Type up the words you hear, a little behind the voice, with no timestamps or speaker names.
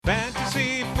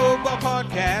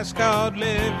podcast called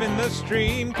Living the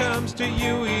Stream comes to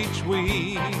you each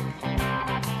week.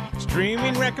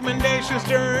 Streaming recommendations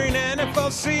during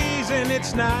NFL season,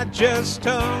 it's not just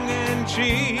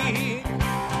tongue-in-cheek.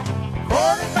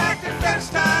 Quarterback,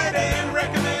 defense, tight end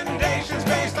recommendations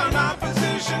based on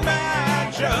opposition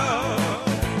matchup.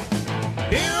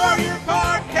 Here are your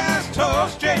podcast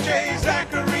hosts, JJ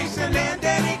Zacharyson and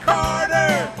Danny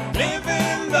Carter,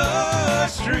 Living the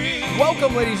Stream.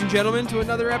 Welcome, ladies and gentlemen, to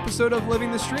another episode of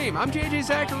Living the Stream. I'm JJ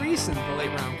Zacharyson, the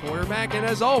late-round quarterback, and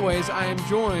as always, I am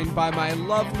joined by my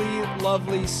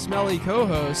lovely, smelly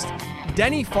co-host,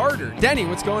 Denny Farter. Denny,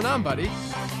 what's going on, buddy?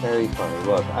 Very funny.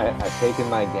 Look, I've taken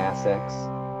my Gas X.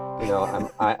 You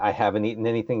know, I haven't eaten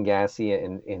anything gassy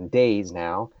in days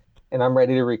now, and I'm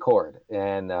ready to record.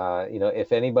 And you know,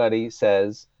 if anybody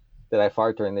says that I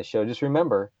fart during this show, just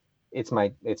remember, it's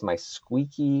my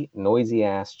squeaky, noisy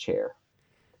ass chair.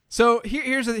 So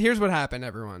here's what happened,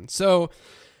 everyone. So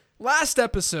last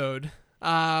episode,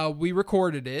 we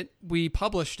recorded it, we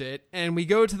published it, and we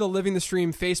go to the Living the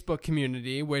Stream Facebook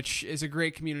community, which is a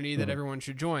great community that everyone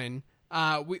should join.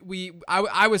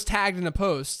 I was tagged in a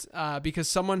post because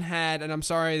someone had, and I'm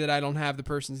sorry that I don't have the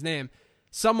person's name,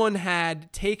 someone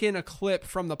had taken a clip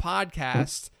from the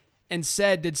podcast and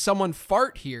said, "Did someone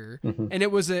fart here?" And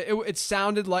it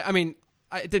sounded like, I mean,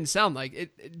 it didn't sound like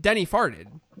it. Denny farted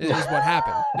is what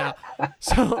happened. Now,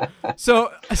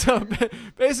 so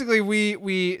basically,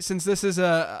 we since this is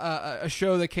a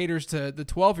show that caters to the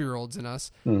 12-year-olds in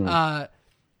us,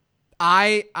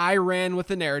 I ran with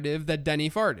the narrative that Denny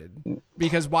farted,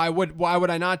 because why would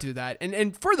I not do that?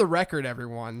 And for the record,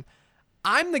 everyone,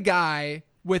 I'm the guy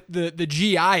with the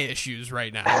GI issues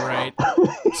right now, right?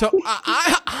 So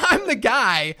I'm the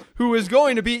guy who is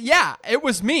going to be, yeah, it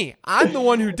was me. I'm the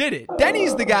one who did it.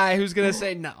 Denny's the guy who's going to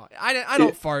say, no, I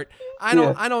don't fart. I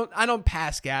don't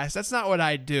pass gas. That's not what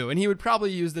I do. And he would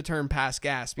probably use the term pass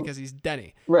gas because he's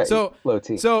Denny. Right. So low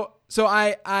T. So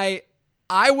I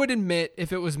would admit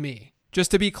if it was me,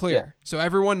 just to be clear. Yeah. So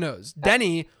everyone knows.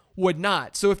 Denny would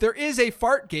not. So if there is a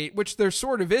Fartgate, which there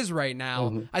sort of is right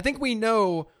now, I think we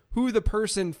know who the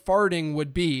person farting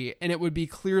would be, and it would be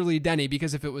clearly Denny,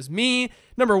 because if it was me,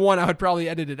 number one, I would probably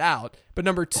edit it out. But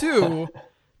number two,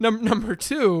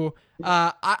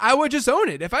 I would just own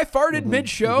it. If I farted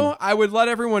mid-show, I would let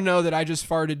everyone know that I just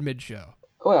farted mid-show.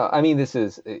 Well, I mean, this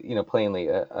is, plainly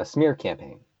a smear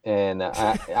campaign. And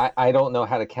I don't know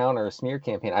how to counter a smear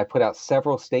campaign. I put out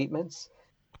several statements,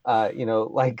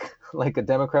 like a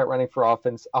Democrat running for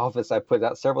office. I put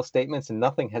out several statements and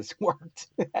nothing has worked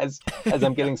as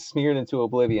I'm getting smeared into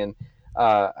oblivion.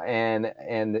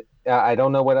 And I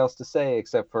don't know what else to say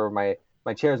except for my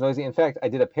chair is noisy. In fact, I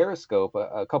did a Periscope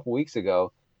a couple weeks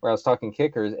ago where I was talking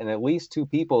kickers, and at least two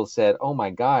people said, "Oh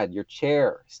my God, your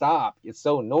chair, stop. It's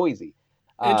so noisy."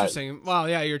 Interesting. Wow,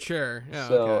 yeah, your chair. Yeah,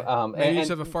 so, okay. Maybe you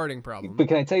just have a farting problem. But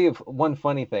can I tell you one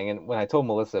funny thing? And when I told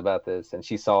Melissa about this, and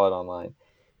she saw it online,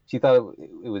 she thought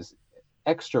it was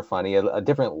extra funny, a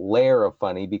different layer of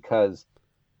funny, because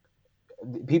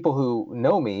people who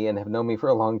know me and have known me for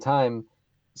a long time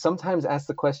sometimes ask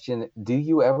the question, "Do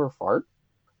you ever fart?"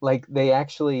 Like, they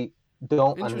actually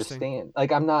don't understand.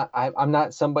 Like, I'm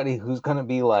not somebody who's going to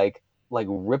be like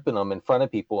ripping them in front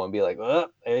of people and be like, "Oh,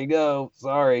 there you go.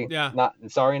 Sorry. Yeah. Not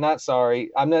sorry.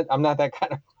 I'm not that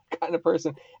kind of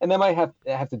person." And that might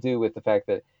have to do with the fact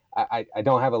that I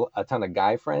don't have a ton of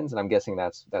guy friends, and I'm guessing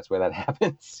that's where that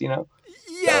happens, Yeah,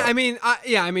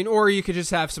 so. I mean, or you could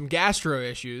just have some gastro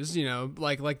issues,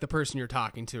 like the person you're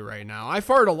talking to right now. I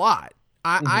fart a lot.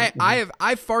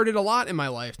 I've farted a lot in my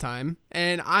lifetime,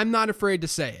 and I'm not afraid to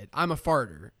say it. I'm a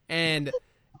farter, and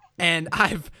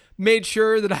I've made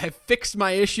sure that I've fixed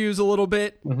my issues a little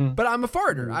bit, but I'm a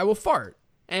farter. I will fart,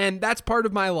 and that's part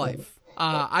of my life.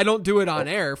 I don't do it on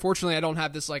air. Fortunately, I don't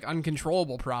have this like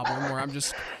uncontrollable problem where I'm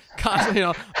just constantly,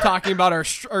 talking about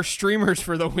our streamers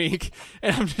for the week,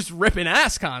 and I'm just ripping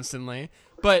ass constantly.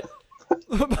 But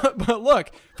look,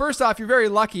 first off, you're very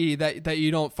lucky that you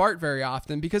don't fart very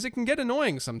often, because it can get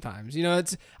annoying sometimes.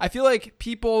 I feel like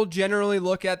people generally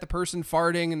look at the person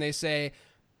farting and they say,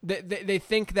 they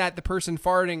think that the person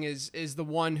farting is the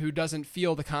one who doesn't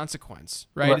feel the consequence,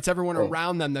 right? It's everyone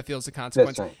around them that feels the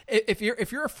consequence. Right. If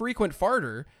you're a frequent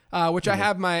farter, which I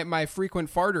have my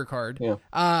frequent farter card.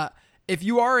 Yeah. If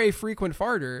you are a frequent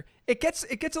farter, it gets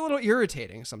a little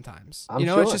irritating sometimes.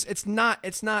 Sure. It's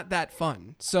not that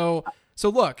fun. So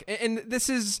look, and this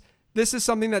is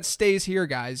something that stays here,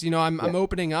 guys. I'm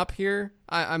opening up here.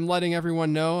 I'm letting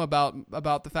everyone know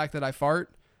about the fact that I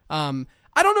fart.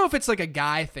 I don't know if it's like a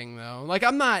guy thing though. Like,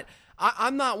 I'm not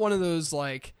one of those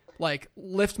like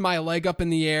lift my leg up in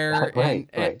the air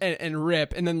and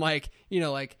rip, and then like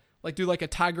like do like a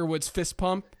Tiger Woods fist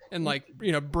pump and like,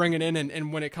 bring it in,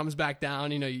 and when it comes back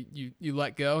down, you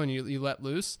let go and you let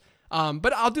loose.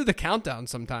 But I'll do the countdown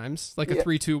sometimes, like a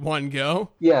 3, 2, 1,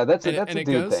 go. Yeah, that's a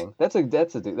dude thing. That's a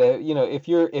dude.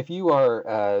 If you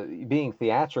are being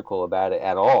theatrical about it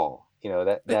at all,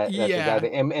 that's a guy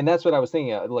thing. And that's what I was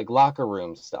thinking of, like locker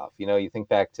room stuff. You think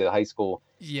back to high school,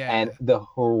 and the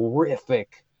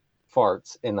horrific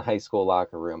farts in the high school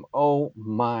locker room. Oh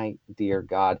my dear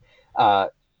God.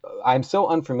 I'm so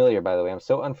unfamiliar, by the way. I'm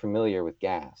so unfamiliar with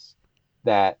gas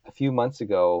that a few months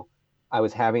ago I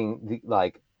was having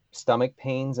stomach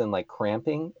pains and like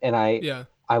cramping, and I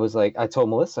was like, I told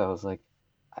Melissa, I was like,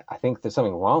 I think there's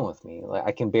something wrong with me. Like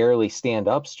I can barely stand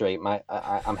up straight.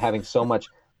 I'm having so much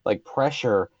like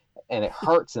pressure, and it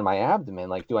hurts in my abdomen.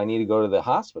 Like, do I need to go to the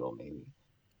hospital maybe?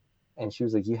 And she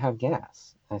was like, you have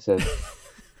gas. I said,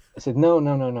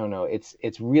 no.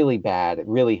 It's really bad. It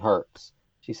really hurts.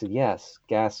 She said, yes,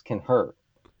 gas can hurt.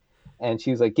 And she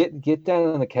was like, get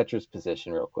down in the catcher's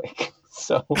position real quick.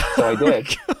 So I did.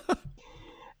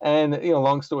 And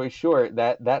long story short,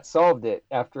 that solved it.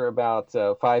 After about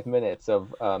 5 minutes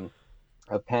of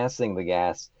passing the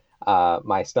gas,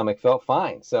 my stomach felt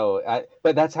fine.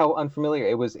 But that's how unfamiliar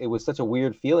it was. It was such a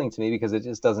weird feeling to me because it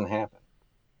just doesn't happen.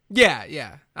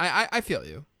 Yeah. I feel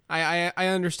you. I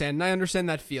understand. And I understand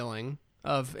that feeling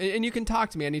of, and you can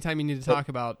talk to me anytime you need to talk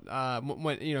about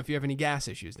when if you have any gas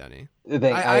issues, Denny.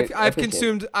 I've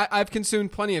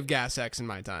consumed plenty of Gas X in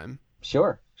my time.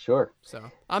 Sure.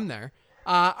 So I'm there.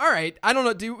 All right. I don't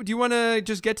know. Do you want to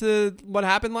just get to what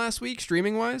happened last week,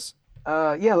 streaming wise?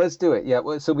 Yeah, let's do it. Yeah,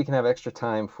 so we can have extra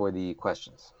time for the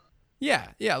questions. Yeah,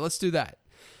 let's do that.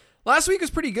 Last week was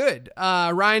pretty good.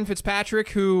 Ryan Fitzpatrick,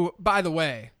 who, by the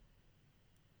way,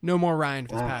 no more Ryan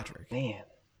Fitzpatrick. Oh, man.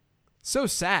 So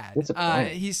sad.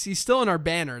 He's still in our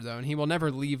banner, though, and he will never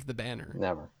leave the banner.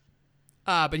 Never.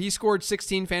 But he scored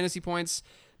 16 fantasy points.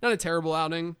 Not a terrible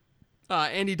outing.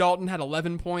 Andy Dalton had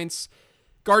 11 points.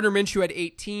 Gardner Minshew had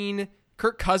 18.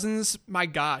 Kirk Cousins, my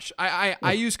gosh.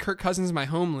 I used Kirk Cousins in my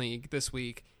home league this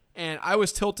week, and I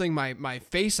was tilting my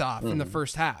face off in the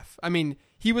first half. I mean,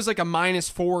 he was like a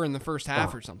 -4 in the first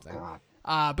half or something.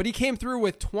 But he came through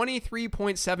with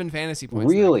 23.7 fantasy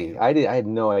points. Really? I had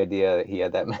no idea that he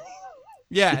had that many.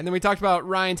 Yeah, and then we talked about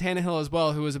Ryan Tannehill as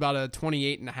well, who was about a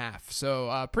 28.5.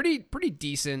 So pretty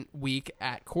decent week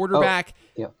at quarterback. Oh,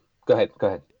 yeah. Go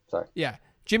ahead. Sorry. Yeah.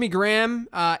 Jimmy Graham,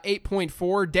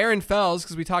 8.4. Darren Fells,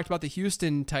 because we talked about the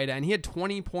Houston tight end, he had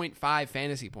 20.5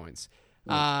 fantasy points.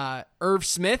 Irv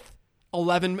Smith,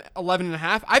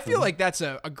 11.5. I feel like that's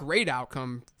a great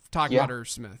outcome talking about Irv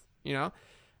Smith,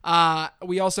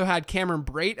 We also had Cameron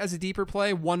Brate as a deeper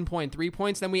play, 1.3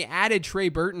 points. Then we added Trey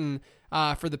Burton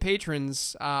for the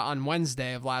patrons on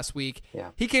Wednesday of last week. Yeah.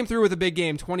 He came through with a big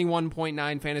game,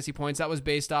 21.9 fantasy points. That was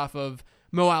based off of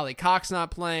Mo Alley Cox not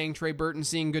playing, Trey Burton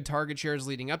seeing good target shares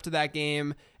leading up to that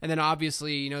game, and then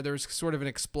obviously, there was sort of an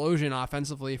explosion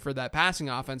offensively for that passing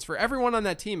offense for everyone on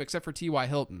that team except for T.Y.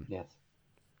 Hilton. Yes.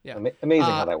 Yeah. Amazing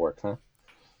how that works, huh?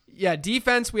 Yeah,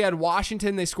 defense, we had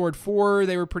Washington. They scored 4.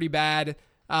 They were pretty bad.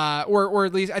 Or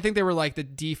at least I think they were like the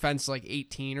defense like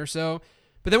 18 or so.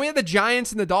 But then we had the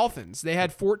Giants and the Dolphins. They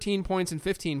had 14 points and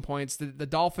 15 points. The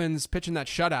Dolphins pitching that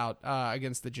shutout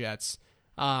against the Jets.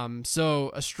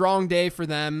 So a strong day for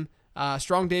them,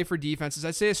 strong day for defenses.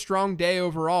 I'd say a strong day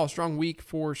overall, a strong week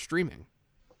for streaming.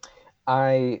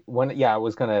 I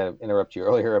was going to interrupt you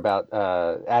earlier about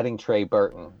adding Trey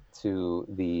Burton to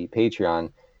the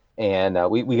Patreon, and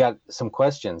we got some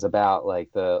questions about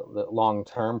like the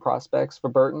long-term prospects for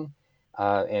Burton.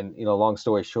 And long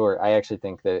story short, I actually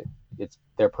think that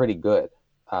they're pretty good.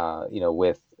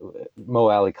 With Mo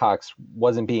Alley Cox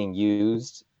wasn't being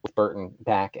used with Burton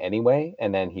back anyway,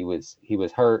 and then he was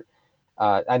hurt.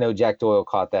 I know Jack Doyle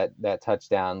caught that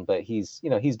touchdown, but he's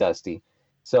dusty.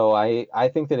 So I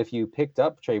think that if you picked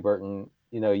up Trey Burton,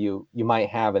 you might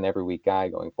have an every week guy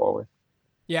going forward.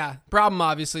 Yeah. Problem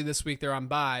obviously this week they're on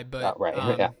bye, but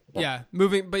right. Yeah.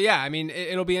 Moving, but yeah, I mean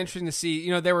it'll be interesting to see.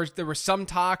 There was some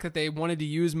talk that they wanted to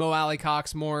use Mo Alley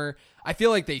Cox more. I feel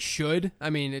like they should. I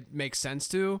mean, it makes sense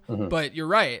to, but you're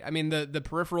right. I mean, the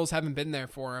peripherals haven't been there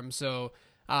for him, so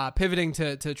pivoting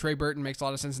to Trey Burton makes a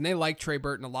lot of sense, and they like Trey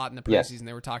Burton a lot in the preseason. Yes.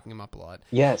 They were talking him up a lot.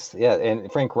 Yes, yeah, and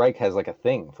Frank Reich has like a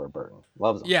thing for Burton.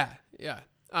 Loves him. Yeah.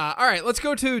 All right, let's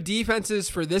go to defenses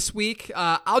for this week.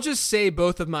 I'll just say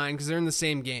both of mine because they're in the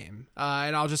same game,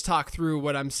 and I'll just talk through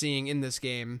what I'm seeing in this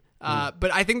game.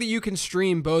 But I think that you can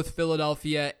stream both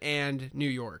Philadelphia and New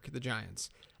York, the Giants.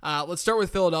 Let's start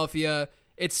with Philadelphia.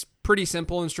 It's pretty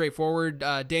simple and straightforward.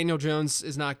 Daniel Jones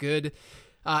is not good.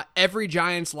 Every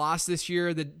Giants loss this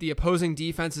year, the opposing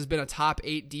defense has been a top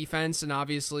 8 defense, and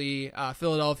obviously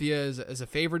Philadelphia is a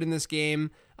favorite in this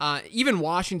game. Even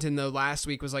Washington, though, last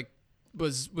week was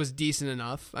decent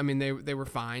enough. I mean, they were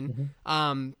fine.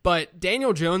 But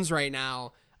Daniel Jones right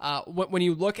now, when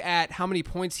you look at how many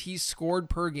points he's scored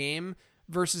per game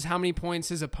versus how many points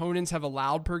his opponents have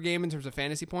allowed per game in terms of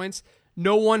fantasy points,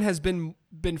 no one has been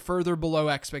further below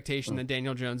expectation than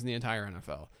Daniel Jones in the entire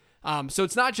NFL. So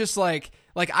it's not just like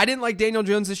I didn't like Daniel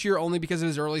Jones this year only because of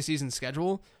his early season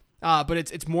schedule, but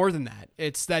it's more than that.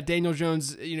 It's that Daniel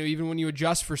Jones, even when you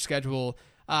adjust for schedule,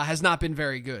 has not been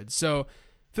very good. So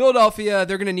Philadelphia,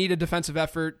 they're going to need a defensive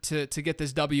effort to get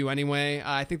this W anyway.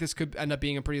 I think this could end up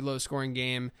being a pretty low scoring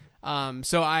game.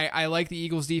 So I like the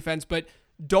Eagles defense, but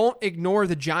don't ignore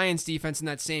the Giants defense in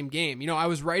that same game. I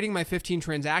was writing my 15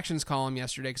 transactions column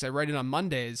yesterday because I write it on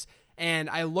Mondays, and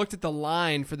I looked at the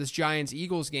line for this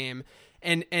Giants-Eagles game,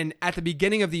 and at the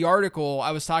beginning of the article,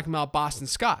 I was talking about Boston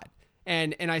Scott,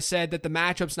 and I said that the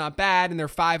matchup's not bad, and they're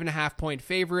 5.5-point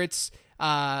favorites,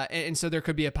 and so there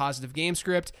could be a positive game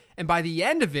script. And by the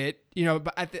end of it,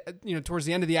 towards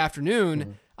the end of the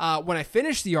afternoon, when I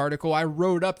finished the article, I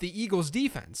wrote up the Eagles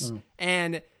defense,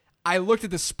 and I looked at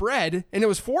the spread, and it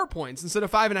was 4 points instead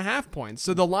of 5.5 points.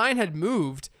 So the line had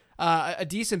moved a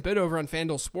decent bit over on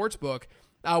FanDuel Sportsbook,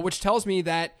 which tells me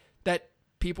that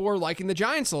people are liking the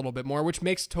Giants a little bit more, which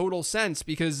makes total sense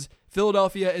because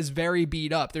Philadelphia is very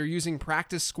beat up. They're using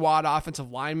practice squad offensive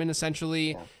linemen,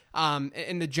 essentially.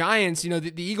 And the Giants,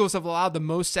 the Eagles have allowed the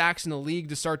most sacks in the league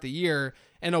to start the year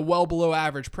and a well below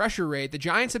average pressure rate. The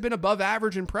Giants have been above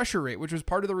average in pressure rate, which was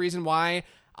part of the reason why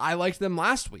I liked them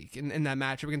last week in that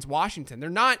matchup against Washington. They're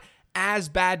not as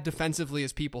bad defensively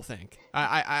as people think.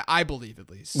 I believe,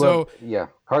 at least. Well, yeah,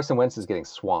 Carson Wentz is getting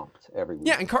swamped every week.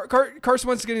 Yeah, and Carson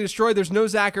Wentz is getting destroyed. There's no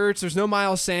Zach Ertz. There's no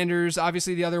Miles Sanders.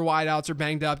 Obviously, the other wideouts are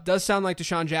banged up. Does sound like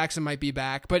Deshaun Jackson might be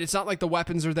back, but it's not like the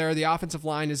weapons are there. The offensive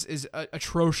line is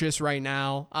atrocious right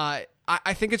now. I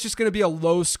think it's just going to be a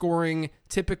low-scoring,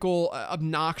 typical,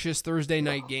 obnoxious Thursday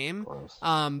night game.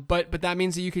 But that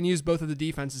means that you can use both of the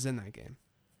defenses in that game.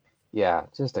 Yeah,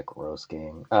 just a gross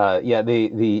game.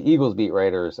 The Eagles beat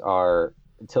writers are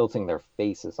tilting their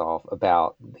faces off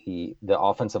about the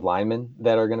offensive linemen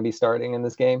that are going to be starting in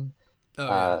this game.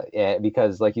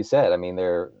 Because, like you said, I mean,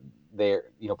 they're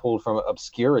pulled from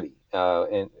obscurity,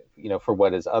 and for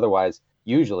what is otherwise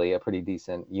usually a pretty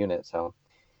decent unit. So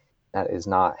that is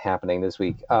not happening this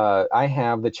week. I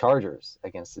have the Chargers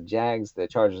against the Jags. The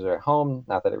Chargers are at home.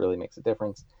 Not that it really makes a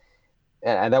difference.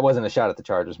 And that wasn't a shot at the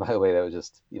Chargers, by the way. That was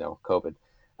just, COVID.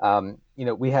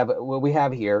 What we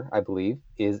have here, I believe,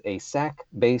 is a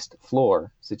sack-based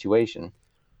floor situation.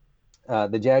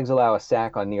 The Jags allow a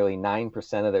sack on nearly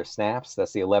 9% of their snaps.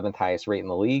 That's the 11th highest rate in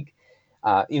the league.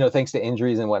 Thanks to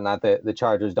injuries and whatnot, the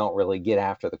Chargers don't really get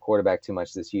after the quarterback too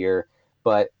much this year.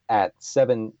 But as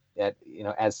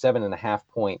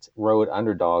 7.5-point road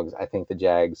underdogs, I think the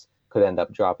Jags could end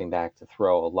up dropping back to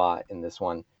throw a lot in this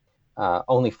one.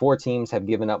 Only 4 teams have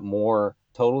given up more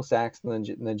total sacks than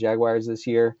the Jaguars this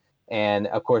year. And,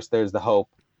 of course, there's the hope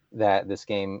that this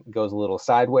game goes a little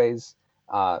sideways,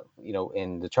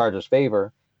 in the Chargers'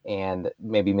 favor, and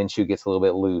maybe Minshew gets a little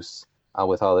bit loose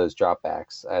with all those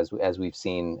dropbacks, as we've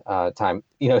seen time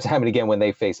and again when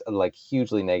they face a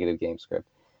hugely negative game script.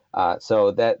 So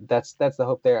that's the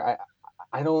hope there.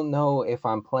 I don't know if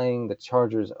I'm playing the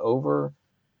Chargers over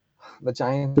the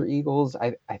Giants or Eagles.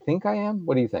 I think I am.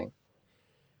 What do you think?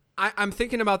 I'm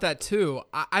thinking about that too.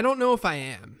 I don't know if I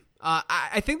am.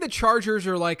 I think the Chargers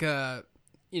are like a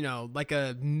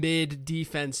mid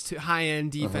defense to high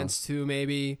end defense too,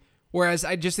 maybe. Whereas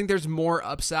I just think there's more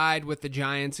upside with the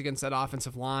Giants against that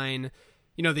offensive line.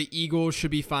 The Eagles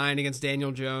should be fine against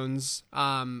Daniel Jones.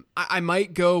 I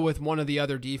might go with one of the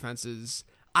other defenses.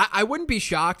 I wouldn't be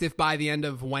shocked if by the end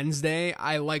of Wednesday,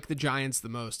 I like the Giants the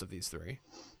most of these 3.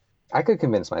 I could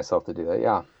convince myself to do that,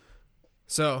 yeah.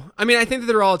 So, I mean, I think that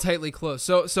they're all tightly close.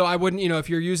 So I wouldn't, if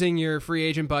you're using your free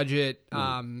agent budget,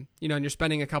 and you're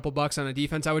spending a couple bucks on a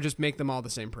defense, I would just make them all the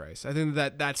same price. I think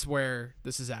that's where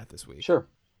this is at this week. Sure.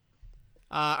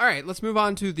 All right, let's move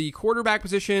on to the quarterback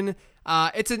position.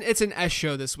 It's an S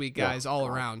show this week, guys, all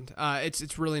around.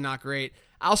 It's really not great.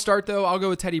 I'll start, though. I'll go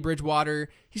with Teddy Bridgewater.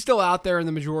 He's still out there in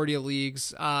the majority of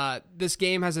leagues. This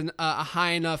game has a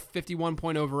high enough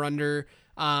 51-point over-under.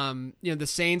 The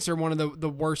Saints are one of the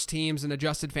worst teams in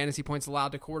adjusted fantasy points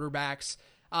allowed to quarterbacks.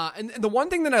 And the one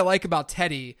thing that I like about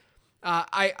Teddy,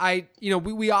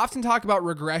 we often talk about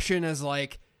regression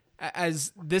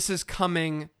as this is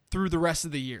coming through the rest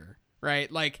of the year,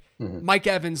 right? Mike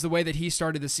Evans, the way that he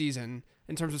started the season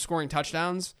in terms of scoring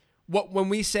touchdowns, when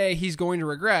we say he's going to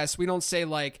regress, we don't say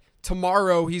like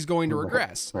tomorrow he's going to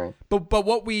regress. Right. But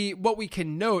what we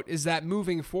can note is that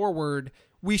moving forward,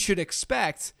 we should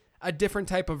expect a different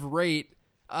type of rate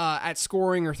at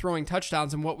scoring or throwing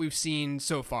touchdowns than what we've seen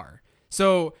so far.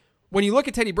 So when you look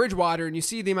at Teddy Bridgewater and you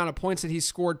see the amount of points that he's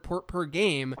scored per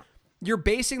game, you're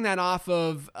basing that off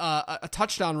of a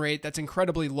touchdown rate that's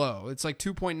incredibly low. It's like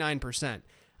 2.9%.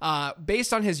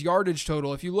 Based on his yardage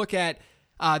total, if you look at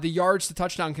the yards to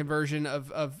touchdown conversion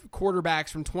of quarterbacks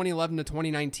from 2011 to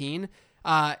 2019,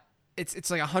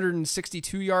 it's like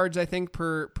 162 yards, I think,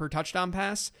 per touchdown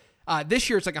pass. This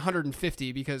year it's like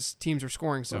 150 because teams are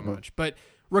scoring so much. But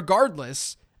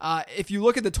regardless, if you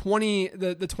look at the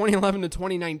 2011 to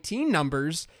 2019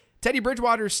 numbers, Teddy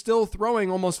Bridgewater is still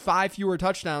throwing almost 5 fewer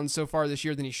touchdowns so far this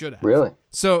year than he should have. Really?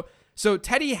 So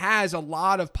Teddy has a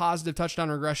lot of positive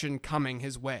touchdown regression coming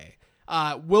his way.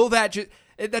 Will that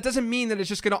that doesn't mean that it's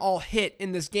just going to all hit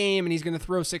in this game and he's going to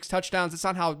throw 6 touchdowns. That's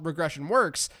not how regression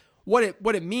works. What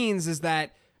it means is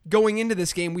that going into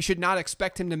this game, we should not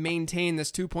expect him to maintain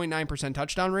this 2.9%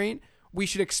 touchdown rate. We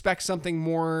should expect something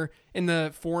more in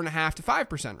the 4.5% to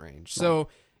 5% range. So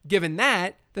given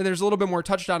that, then there's a little bit more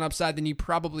touchdown upside than you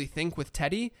probably think with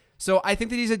Teddy. So I think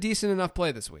that he's a decent enough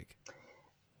play this week.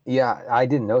 Yeah, I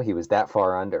didn't know he was that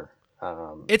far under.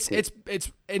 It's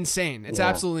insane. It's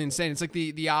absolutely insane. It's like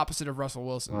the opposite of Russell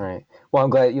Wilson. Right. Well, I'm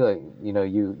glad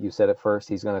you said it first.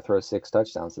 He's going to throw 6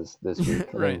 touchdowns this week.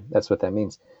 Right. That's what that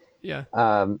means. Yeah.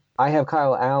 I have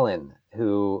Kyle Allen,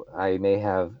 who I may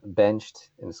have benched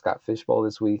in the Scott Fishbowl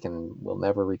this week and will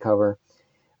never recover.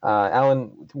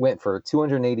 Allen went for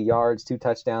 280 yards, 2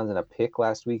 touchdowns, and a pick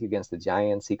last week against the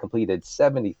Giants. He completed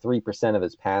 73% of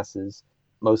his passes.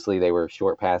 Mostly they were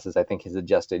short passes. I think his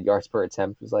adjusted yards per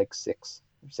attempt was like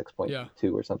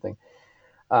 6.2 or something.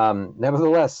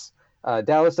 Nevertheless,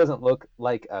 Dallas doesn't look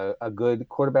like a good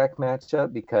quarterback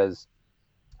matchup because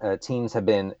teams have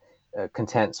been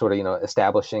content sort of,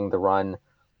 establishing the run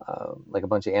like a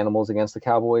bunch of animals against the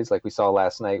Cowboys, like we saw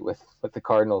last night with the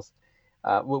Cardinals.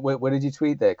 What did you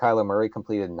tweet? That Kyler Murray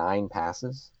completed 9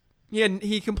 passes? Yeah,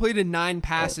 he completed 9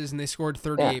 passes and they scored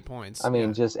 38 points. I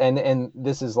mean, just and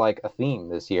this is like a theme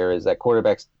this year is that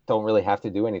quarterbacks don't really have to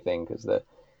do anything because the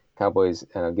Cowboys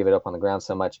give it up on the ground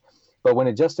so much. But when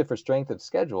adjusted for strength of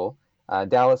schedule,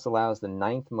 Dallas allows the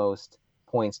 9th most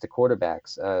points to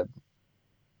quarterbacks.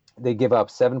 They give up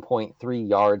 7.3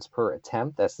 yards per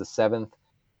attempt. That's the 7th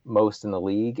most in the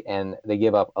league. And they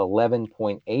give up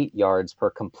 11.8 yards per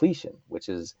completion, which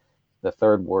is the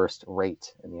 3rd worst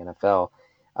rate in the NFL.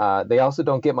 They also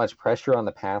don't get much pressure on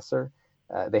the passer.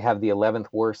 They have the 11th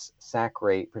worst sack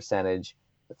rate percentage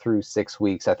through 6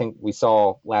 weeks. I think we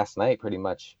saw last night pretty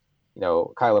much,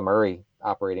 Kyler Murray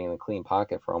operating in a clean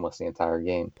pocket for almost the entire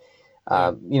game.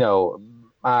 I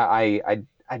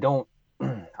don't.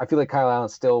 I feel like Kyle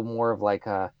Allen's still more of like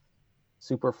a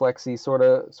super flexy sort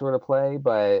of play,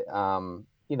 but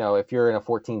if you're in a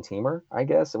 14-teamer, I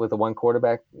guess with a 1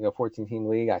 quarterback, 14-team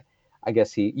league, I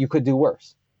guess you could do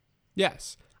worse.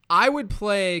 Yes. I would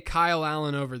play Kyle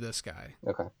Allen over this guy.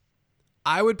 Okay.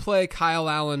 I would play Kyle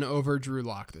Allen over Drew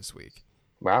Lock this week.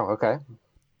 Wow, okay.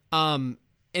 And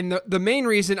the main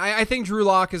reason, I think Drew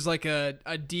Lock is like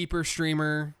a deeper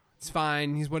streamer. It's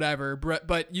fine. He's whatever.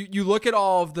 But you look at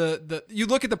all of you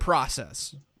look at the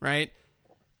process, right?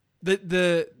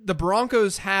 The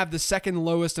Broncos have the 2nd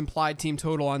lowest implied team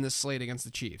total on this slate against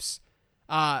the Chiefs.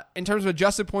 In terms of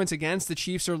adjusted points against, the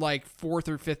Chiefs are like 4th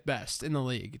or 5th best in the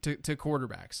league to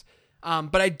quarterbacks.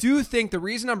 But I do think the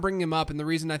reason I'm bringing him up and the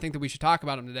reason I think that we should talk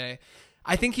about him today,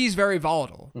 I think he's very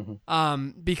volatile.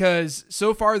 Because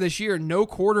so far this year, no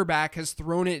quarterback has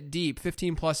thrown it deep,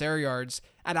 15-plus air yards,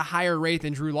 at a higher rate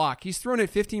than Drew Lock. He's thrown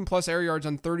it 15-plus air yards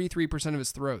on 33% of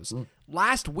his throws.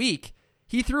 Last week,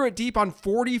 he threw it deep on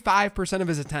 45% of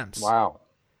his attempts. Wow.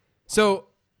 So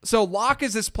Lock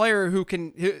is this player who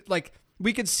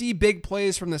we could see big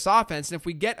plays from this offense, and if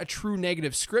we get a true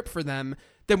negative script for them,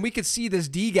 then we could see this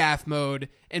DGAF mode,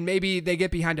 and maybe they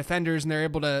get behind defenders and they're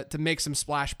able to make some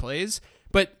splash plays.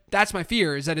 But that's my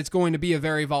fear, is that it's going to be a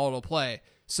very volatile play.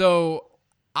 So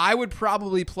I would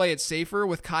probably play it safer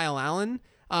with Kyle Allen.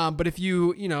 But if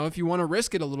you want to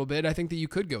risk it a little bit, I think that you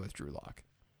could go with Drew Lock.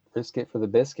 Risk it for the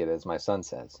biscuit, as my son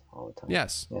says all the time.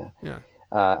 Yes. Yeah.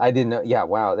 I didn't know. Yeah.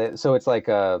 Wow. So it's like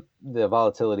the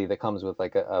volatility that comes with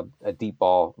like a deep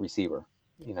ball receiver,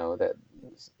 that.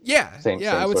 Yeah. Same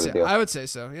I would say. deal. I would say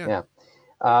so. Yeah. Yeah.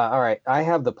 All right. I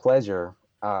have the pleasure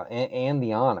and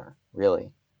the honor,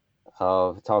 really,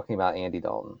 of talking about Andy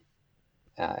Dalton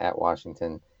at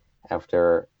Washington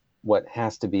after what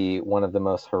has to be one of the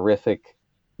most horrific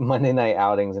Monday night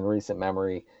outings in recent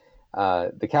memory.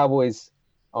 The Cowboys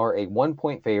are a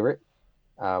 1-point favorite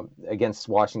against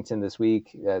Washington this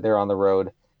week. They're on the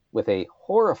road with a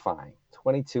horrifying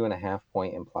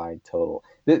 22.5-point implied total.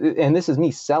 And this is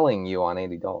me selling you on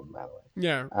Andy Dalton, by the way.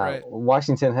 Yeah, right.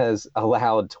 Washington has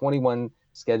allowed 21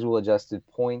 schedule-adjusted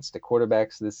points to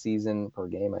quarterbacks this season, per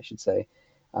game, I should say.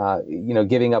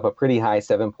 Giving up a pretty high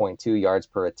 7.2 yards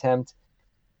per attempt.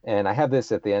 And I have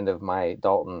this at the end of my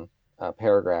Dalton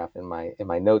paragraph in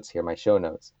my notes here, my show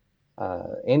notes.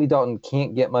 Andy Dalton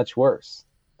can't get much worse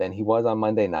than he was on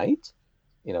Monday night,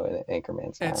 in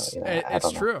Anchorman style.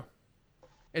 It's true.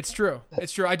 It's true.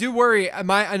 It's true. I do worry.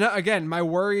 My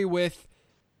worry with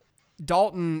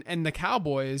Dalton and the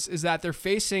Cowboys is that they're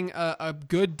facing a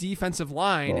good defensive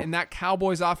line, and that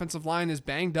Cowboys offensive line is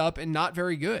banged up and not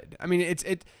very good. I mean,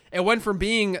 it went from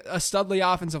being a studly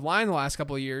offensive line the last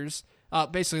couple of years,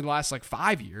 basically the last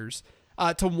 5 years,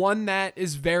 to one that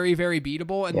is very, very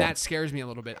beatable, and that scares me a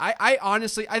little bit. I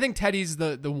honestly think Teddy's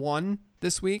the one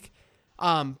this week.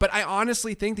 But I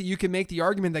honestly think that you can make the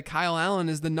argument that Kyle Allen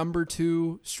is the number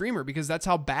 2 streamer because that's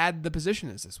how bad the position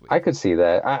is this week. I could see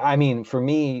that. I mean, for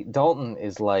me, Dalton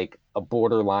is like a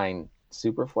borderline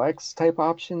super flex type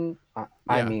option.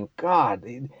 I mean, God,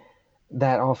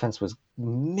 that offense was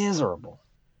miserable.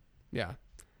 Yeah.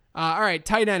 All right,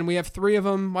 tight end. We have 3 of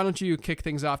them. Why don't you kick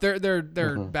things off? They're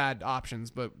bad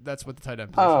options, but that's what the tight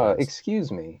end position is.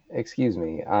 Excuse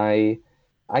me. I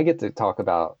get to talk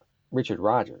about Richard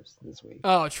Rodgers this week.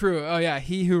 Oh, true. Oh, yeah.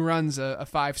 He who runs a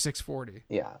 5.640.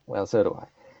 Yeah. Well, so do I.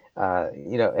 I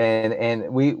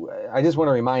just want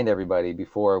to remind everybody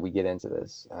before we get into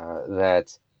this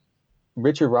that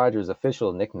Richard Rodgers'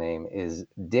 official nickname is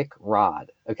Dick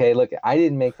Rod. Okay. Look, I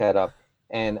didn't make that up.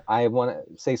 And I want to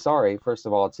say sorry, first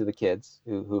of all, to the kids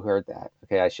who heard that.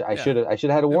 Okay. I should have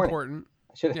had a warning. Important.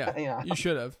 You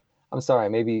should have. I'm sorry.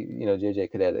 Maybe,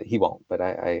 JJ could edit. He won't, but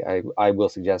I will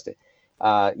suggest it.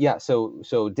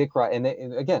 So Dick Rod, and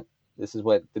again, this is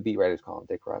what the beat writers call him,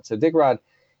 Dick Rod. So Dick Rod,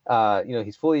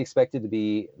 he's fully expected to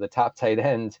be the top tight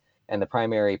end and the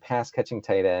primary pass catching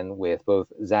tight end with both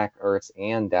Zach Ertz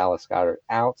and Dallas Goedert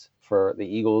out for the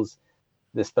Eagles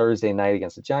this Thursday night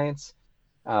against the Giants.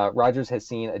 Rodgers has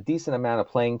seen a decent amount of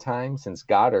playing time since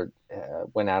Goddard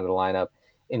went out of the lineup.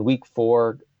 In week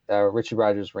 4, Richard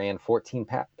Rodgers ran 14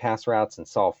 pass routes and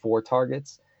saw 4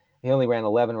 targets. He only ran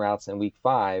 11 routes in week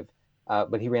 5.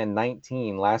 But he ran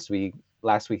 19 last week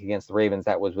against the Ravens.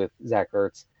 That was with Zach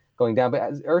Ertz going down.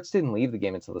 But Ertz didn't leave the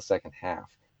game until the second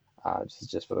half,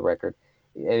 just for the record.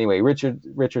 Anyway,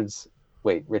 Rodgers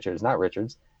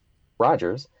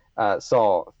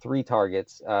saw 3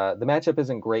 targets. The matchup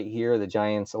isn't great here. The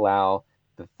Giants allow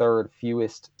the 3rd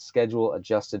fewest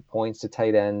schedule-adjusted points to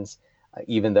tight ends,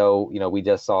 even though, we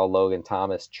just saw Logan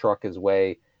Thomas truck his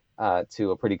way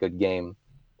to a pretty good game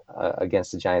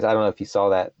against the Giants. I don't know if you saw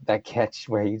that catch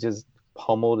where he just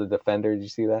pummeled a defender. Did you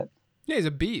see that? Yeah, he's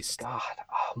a beast. God,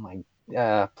 oh my,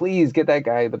 please get that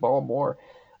guy the ball more.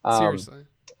 Seriously.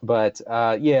 But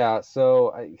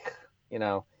so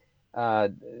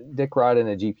Dick Rod in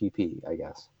a GPP, I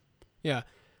guess. Yeah.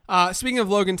 Speaking of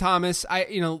Logan Thomas, I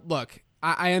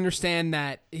understand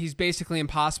that he's basically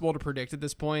impossible to predict at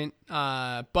this point.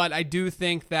 But I do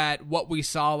think that what we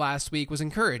saw last week was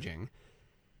encouraging.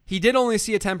 He did only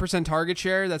see a 10% target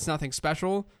share. That's nothing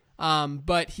special.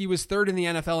 But he was 3rd in the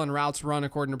NFL in routes run,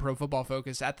 according to Pro Football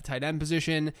Focus, at the tight end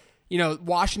position.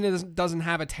 Washington doesn't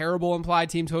have a terrible implied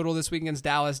team total this week against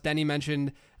Dallas. Denny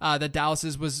mentioned that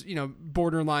Dallas's was,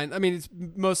 borderline. I mean, it's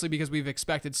mostly because we've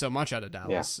expected so much out of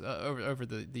Dallas over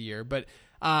the year. But,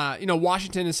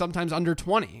 Washington is sometimes under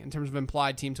 20 in terms of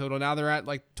implied team total. Now they're at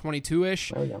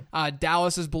 22-ish.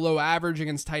 Dallas is below average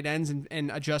against tight ends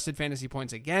and adjusted fantasy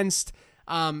points against.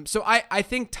 So I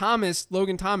think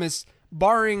Logan Thomas,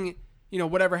 barring,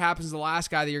 whatever happens to the last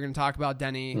guy that you're going to talk about,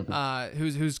 Denny,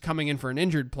 who's coming in for an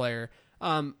injured player,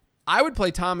 I would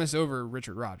play Thomas over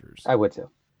Richard Rodgers. I would too.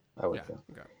 Okay.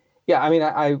 Yeah, I mean,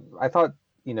 I thought,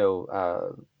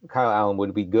 Kyle Allen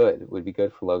would be good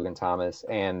for Logan Thomas,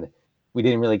 and we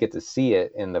didn't really get to see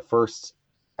it in the first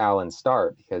Allen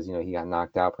start because, he got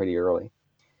knocked out pretty early.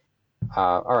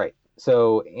 All right,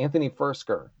 so Anthony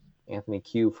Q.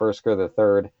 Fursker the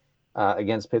third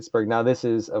against Pittsburgh. Now, this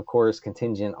is, of course,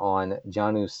 contingent on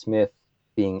Jonnu Smith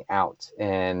being out.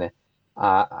 And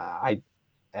I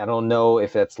don't know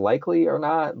if that's likely or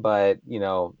not, but,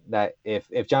 that if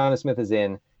Jonnu Smith is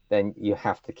in, then you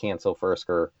have to cancel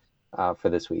Fursker for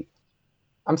this week.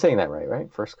 I'm saying that right?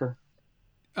 Fursker?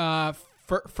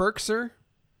 Furkser?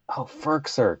 Oh,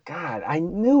 Furkser. God, I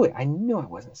knew it. I knew I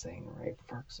wasn't saying it right.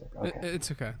 Furkser. Okay. It's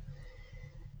okay.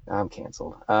 I'm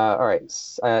canceled. All right.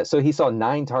 So he saw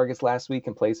 9 targets last week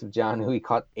in place of John, who he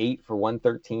caught 8 for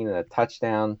 113 and a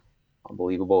touchdown.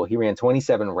 Unbelievable. He ran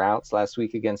 27 routes last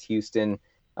week against Houston,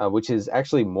 which is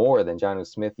actually more than John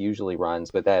Smith usually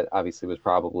runs, but that obviously was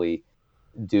probably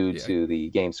due to the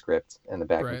game script and the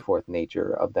back and forth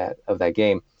nature of that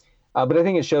game. But I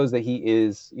think it shows that he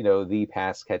is, the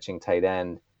pass catching tight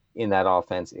end in that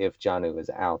offense if Jonnu is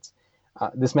out.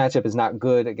 This matchup is not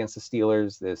good against the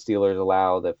Steelers. The Steelers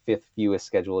allow the 5th fewest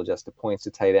schedule adjusted points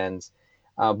to tight ends.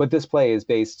 But this play is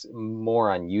based more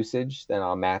on usage than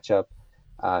on matchup.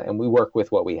 And we work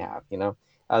with what we have,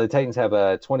 The Titans have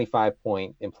a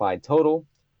 25-point implied total,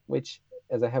 which,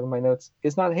 as I have in my notes,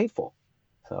 is not hateful.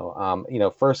 So,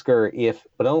 Fursker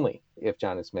but only if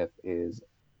Jonnu Smith is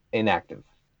inactive.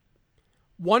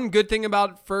 One good thing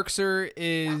about Fursker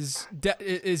is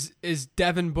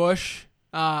Devin Bush.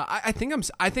 I think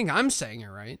I'm saying it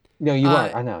right. No, you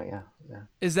are. I know. Yeah.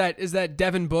 Is that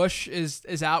Devin Bush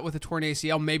is out with a torn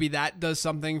ACL? Maybe that does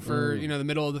something for the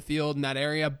middle of the field in that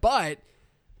area. But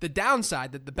the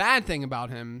downside, the bad thing about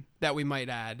him that we might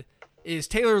add, is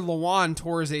Taylor Lewan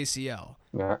tore his ACL.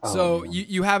 Yeah. So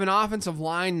you have an offensive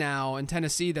line now in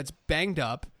Tennessee that's banged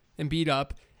up and beat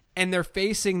up, and they're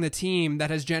facing the team that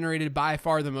has generated by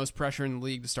far the most pressure in the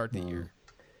league to start the year.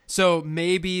 So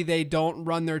maybe they don't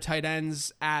run their tight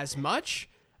ends as much,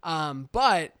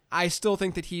 but I still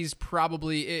think that he's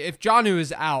probably, if Jonnu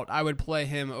is out, I would play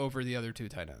him over the other 2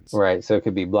 tight ends. Right, so it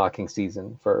could be blocking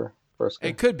season for Fursker.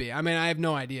 It could be. I mean, I have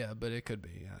no idea, but it could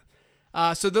be,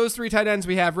 yeah. So those 3 tight ends,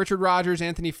 we have Richard Rodgers,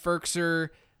 Anthony Fursker,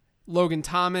 Logan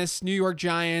Thomas, New York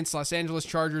Giants, Los Angeles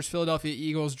Chargers, Philadelphia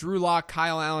Eagles, Drew Lock,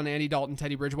 Kyle Allen, Andy Dalton,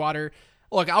 Teddy Bridgewater.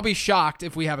 Look, I'll be shocked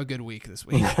if we have a good week this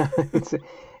week.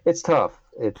 It's tough.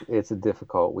 It's a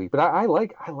difficult week, but I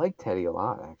like Teddy a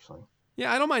lot, actually.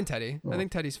 Yeah, I don't mind Teddy. Yeah. I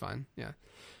think Teddy's fine. Yeah.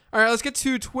 All right, let's get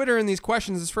to Twitter and these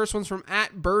questions. This first one's from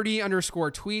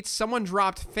 @Birdie_tweets. Someone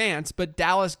dropped Fant, but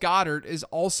Dallas Goedert is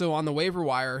also on the waiver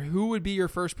wire. Who would be your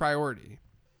first priority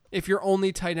if your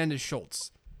only tight end is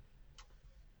Schultz?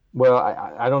 Well,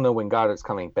 I don't know when Goddard's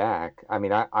coming back. I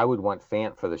mean, I would want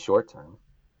Fant for the short term.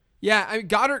 Yeah,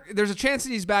 Goddard, there's a chance that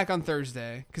he's back on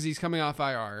Thursday because he's coming off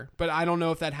IR, but I don't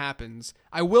know if that happens.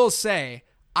 I will say,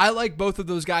 I like both of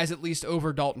those guys at least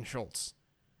over Dalton Schultz.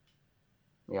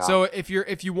 Yeah. So if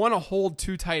you want to hold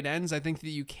 2 tight ends, I think that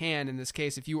you can in this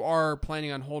case if you are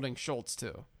planning on holding Schultz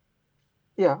too.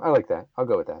 Yeah, I like that. I'll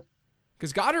go with that.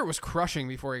 Because Goddard was crushing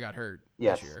before he got hurt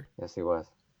this year. Yes, he was.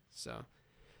 So,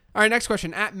 all right, next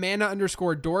question.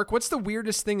 @Mana_dork. What's the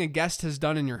weirdest thing a guest has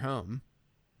done in your home?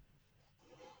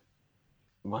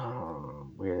 Wow,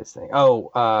 weirdest thing.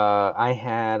 I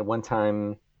had one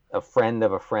time a friend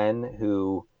of a friend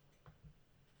who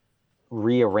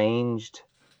rearranged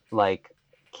like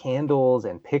candles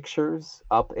and pictures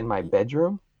up in my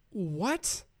bedroom.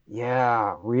 What?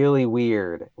 Yeah, really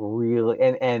weird. Really,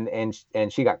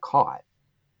 and she got caught.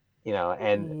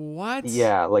 And what?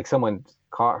 Yeah, like someone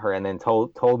caught her and then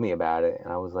told me about it,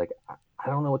 and I was like, I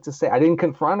don't know what to say. I didn't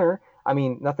confront her. I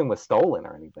mean, nothing was stolen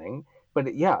or anything.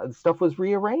 But yeah, stuff was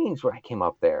rearranged when I came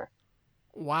up there.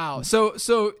 Wow. So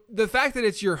the fact that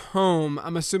it's your home,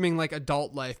 I'm assuming like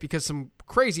adult life, because some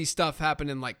crazy stuff happened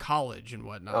in like college and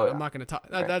whatnot. Oh, yeah. I'm not going to talk.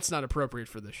 That's not appropriate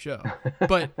for this show.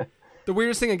 But the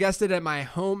weirdest thing I guessed did at my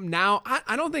home now,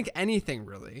 I don't think anything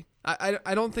really.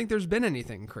 I don't think there's been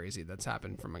anything crazy that's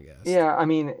happened from a guest. Yeah, I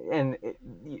mean, and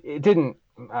it didn't.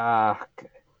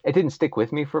 It didn't stick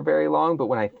with me for very long, but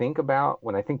when I think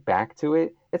back to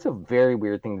it, it's a very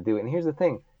weird thing to do. And here's the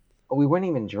thing. We weren't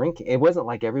even drinking. It wasn't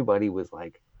like everybody was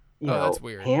like, that's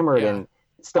weird. Hammered and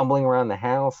stumbling around the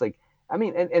house. Like, I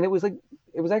mean, and it was like,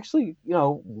 it was actually,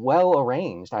 well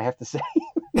arranged, I have to say.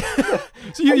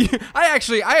 So I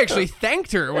actually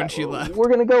thanked her when she left. We're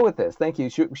going to go with this. Thank you.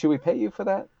 Should we pay you for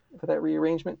that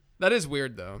rearrangement? That is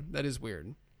weird though. That is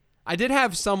weird. I did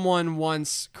have someone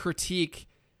once critique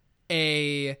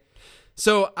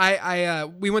So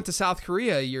we went to South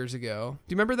Korea years ago.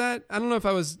 Do you remember that? I don't know if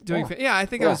I was doing. I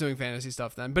think I was doing fantasy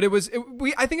stuff then. But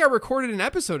I think I recorded an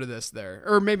episode of this there,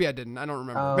 or maybe I didn't. I don't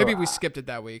remember. Maybe we skipped it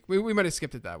that week. We might have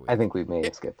skipped it that week. I think we may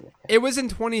have skipped it. It was in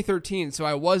 2013, so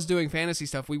I was doing fantasy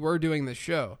stuff. We were doing this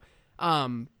show,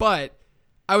 but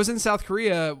I was in South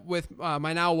Korea with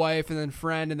my now wife and then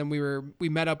friend, and then we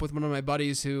met up with one of my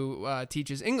buddies who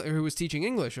teaches English, who was teaching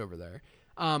English over there.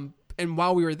 And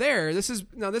while we were there, this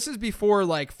is before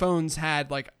like phones had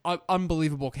like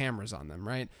unbelievable cameras on them,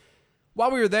 right?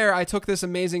 While we were there, I took this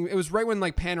amazing, it was right when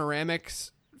like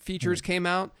panoramics features came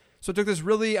out. So I took this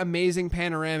really amazing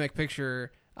panoramic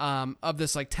picture of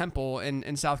this like temple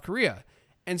in South Korea.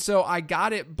 And so I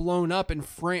got it blown up and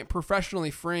professionally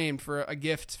framed for a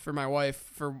gift for my wife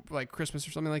for like Christmas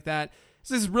or something like that.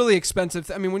 So this is really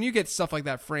expensive. I mean, when you get stuff like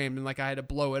that framed and like I had to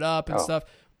blow it up and stuff,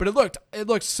 but it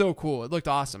looked so cool. It looked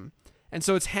awesome. And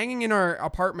so it's hanging in our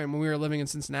apartment when we were living in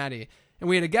Cincinnati, and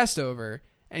we had a guest over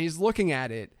and he's looking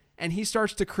at it and he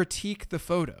starts to critique the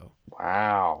photo.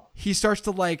 Wow. He starts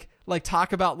to like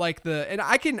talk about like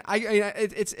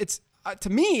it's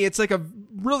to me, it's like a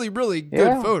really, really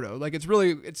good photo. Like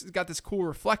it's got this cool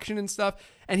reflection and stuff.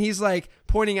 And he's like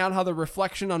pointing out how the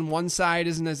reflection on one side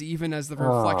isn't as even as the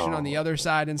reflection on the other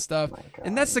side and stuff.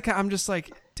 And that's I'm just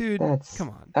like, dude, come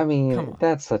on. I mean,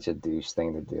 that's such a douche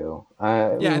thing to do.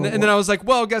 And then I was like,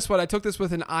 well, guess what? I took this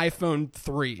with an iPhone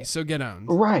 3, so get owned.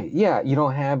 Right. Yeah. You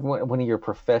don't have one of your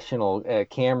professional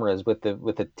cameras with the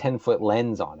 10-foot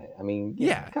lens on it. I mean,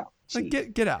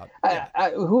 like get out.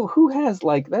 Who has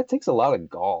like that takes a lot of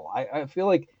gall. I feel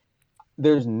like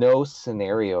there's no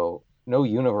scenario, no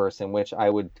universe in which I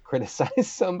would criticize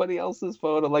somebody else's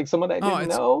photo, like someone I didn't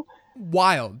know.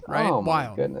 Wild, right? Oh my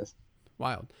Wild. goodness.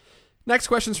 Wild. Next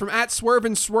question's from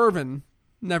 @Swervin.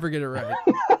 Never get it right.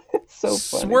 It's so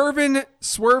funny.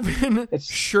 Swervin. It's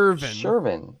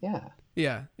Shervin.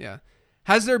 Yeah. Yeah.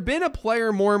 Has there been a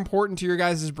player more important to your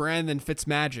guys' brand than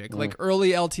Fitzmagic? Like early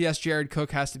LTS Jared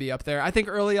Cook has to be up there. I think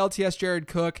early LTS Jared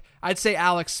Cook, I'd say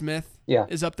Alex Smith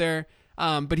is up there.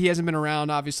 But he hasn't been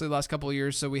around, obviously, the last couple of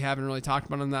years, so we haven't really talked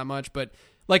about him that much. But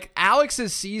like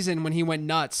Alex's season when he went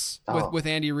nuts with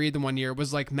Andy Reid the one year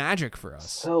was like magic for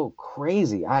us. So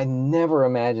crazy. I never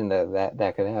imagined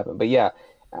that could happen. But yeah,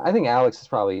 I think Alex is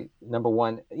probably number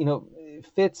one. You know,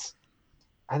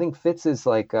 I think Fitz is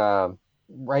like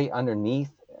right underneath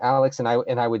Alex, and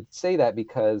I would say that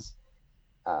because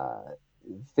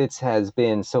Fitz has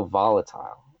been so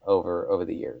volatile over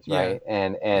the years, right?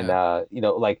 And you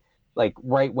know, like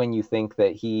right when you think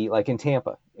that he, like in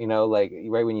Tampa, you know, like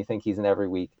right when you think he's an every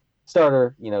week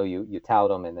starter, you know, you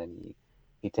tout him and then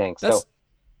he tanks.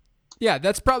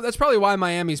 That's probably why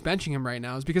Miami's benching him right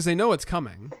now, is because they know it's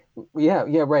coming. Yeah,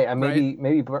 right.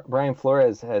 Maybe Brian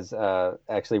Flores has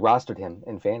actually rostered him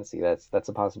in fantasy. That's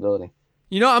a possibility.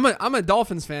 You know, I'm a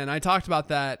Dolphins fan. I talked about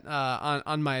that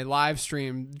on my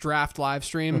draft live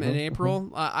stream in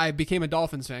April. I became a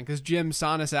Dolphins fan because Jim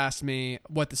Sonis asked me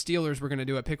what the Steelers were going to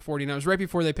do at pick 49. It was right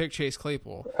before they picked Chase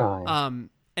Claypool. Oh,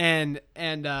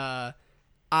 yeah.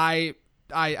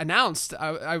 I announced,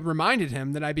 I reminded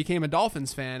him that I became a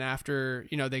Dolphins fan after,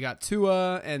 you know, they got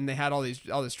Tua and they had all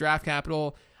this draft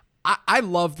capital. I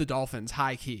love the Dolphins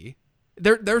high key.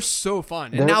 They're so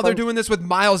fun. And now they're doing this with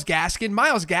Myles Gaskin.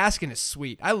 Myles Gaskin is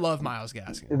sweet. I love Myles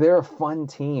Gaskin. They're a fun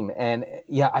team. And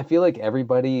yeah, I feel like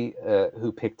everybody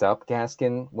who picked up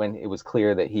Gaskin when it was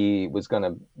clear that he was going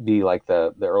to be like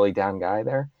the early down guy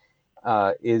there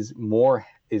is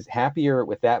happier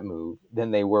with that move than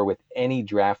they were with any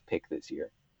draft pick this year.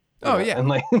 Yeah. And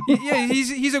like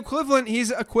he's equivalent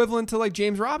to like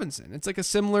James Robinson. It's like a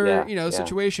similar,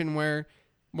 situation where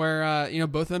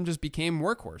both of them just became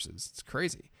workhorses. It's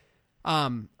crazy.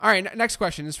 All right. Next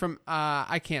question is from,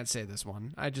 I can't say this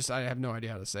one. I have no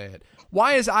idea how to say it.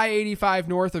 Why is I-85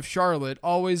 north of Charlotte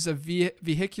always a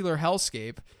vehicular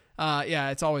hellscape? Yeah,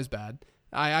 it's always bad.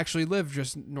 I actually live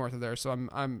just north of there, so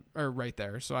I'm right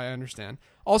there, so I understand.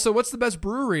 Also, what's the best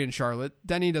brewery in Charlotte?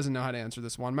 Denny doesn't know how to answer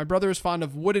this one. My brother is fond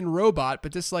of Wooden Robot,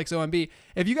 but dislikes OMB.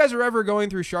 If you guys are ever going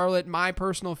through Charlotte, my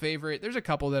personal favorite, there's a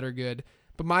couple that are good,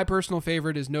 but my personal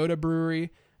favorite is Noda Brewing,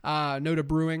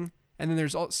 and then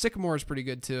there's Sycamore is pretty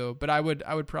good too, but I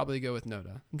would probably go with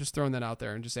Noda. I'm just throwing that out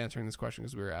there and just answering this question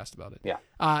because we were asked about it.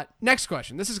 Yeah. Next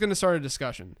question. This is going to start a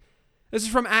discussion. This is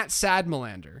from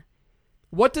 @SadMelander.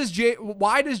 Why does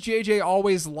JJ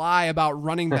always lie about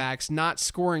running backs not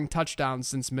scoring touchdowns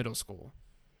since middle school?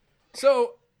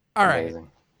 So, all right.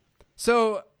 Amazing.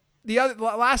 So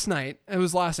last night,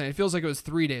 it feels like it was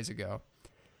 3 days ago.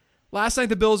 Last night,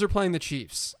 the Bills are playing the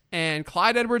Chiefs, and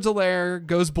Clyde Edwards-Helaire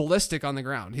goes ballistic on the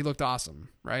ground. He looked awesome,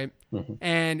 right? Mm-hmm.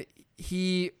 And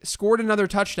he scored another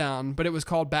touchdown, but it was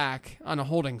called back on a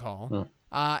holding call.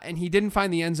 And he didn't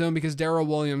find the end zone because Darrell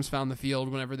Williams found the field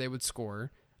whenever they would score.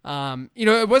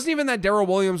 It wasn't even that Darrell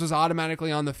Williams was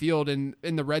automatically on the field in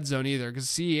the red zone either, because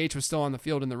CEH was still on the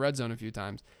field in the red zone a few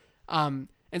times. And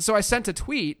so I sent a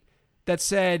tweet that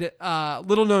said,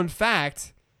 little known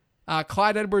fact,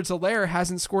 Clyde Edwards-Helaire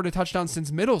hasn't scored a touchdown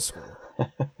since middle school.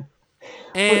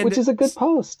 And which is a good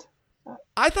post.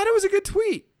 I thought it was a good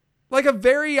tweet. Like a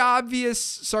very obvious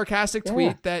sarcastic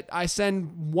tweet that I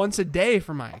send once a day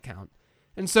from my account.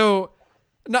 And so,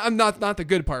 not the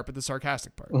good part, but the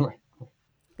sarcastic part. Right.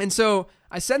 And so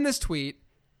I send this tweet,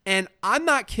 and I'm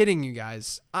not kidding you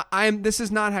guys. This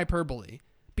is not hyperbole.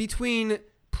 Between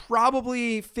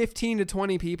probably 15 to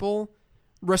 20 people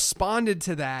responded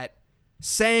to that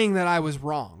saying that I was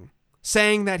wrong,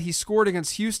 saying that he scored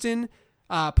against Houston,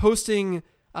 posting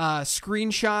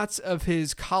screenshots of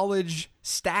his college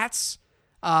stats.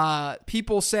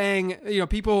 People saying,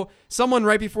 someone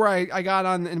right before I got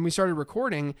on and we started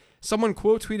recording, someone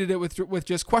quote tweeted it with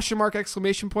just question mark,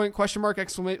 exclamation point, question mark,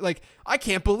 exclamation, like, I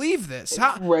can't believe this.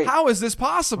 How is this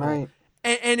possible? Right.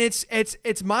 And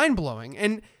it's mind blowing.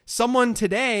 And someone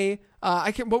today,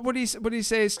 what would he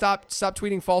say? Stop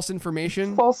tweeting false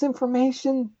information. False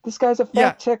information. This guy's a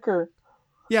fact checker.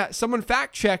 Yeah. Someone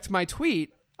fact checked my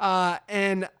tweet.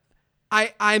 And I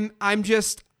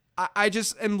just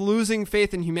am losing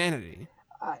faith in humanity.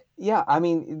 Yeah, I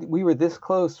mean, we were this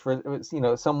close for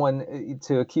someone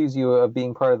to accuse you of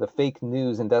being part of the fake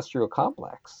news industrial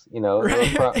complex.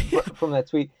 Right. From that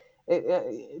tweet,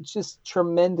 it's just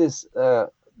tremendous,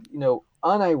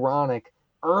 unironic,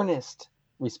 earnest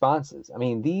responses. I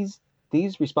mean, these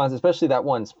responses, especially that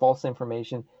one's false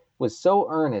information, was so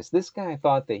earnest. This guy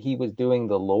thought that he was doing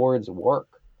the Lord's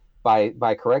work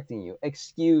by correcting you.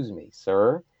 Excuse me,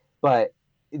 sir, but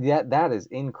that is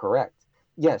incorrect.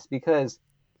 Yes, because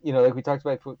like we talked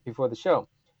about before the show,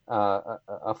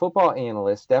 a football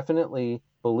analyst definitely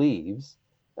believes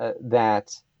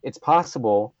that it's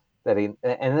possible that an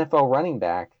NFL running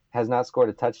back has not scored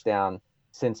a touchdown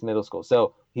since middle school.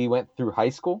 So he went through high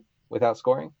school without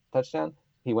scoring a touchdown.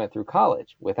 He went through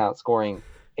college without scoring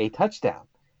a touchdown,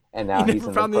 and now he's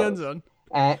never found the end zone.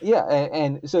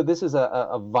 And so this is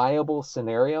a viable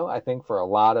scenario, I think, for a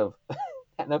lot of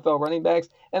NFL running backs.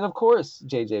 And of course,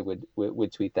 JJ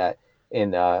would tweet that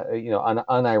in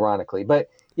unironically. But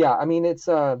yeah, I mean, it's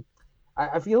I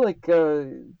feel like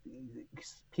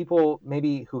people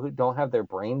maybe who don't have their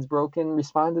brains broken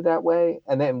responded that way,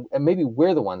 and maybe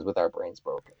we're the ones with our brains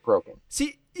broken.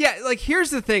 See, yeah, like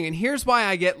here's the thing, and here's why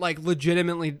I get like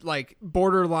legitimately like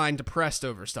borderline depressed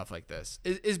over stuff like this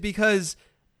is because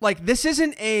like this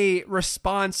isn't a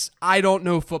response. I don't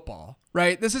know football,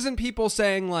 right? This isn't people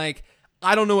saying like,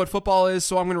 I don't know what football is,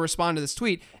 so I'm going to respond to this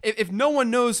tweet. If no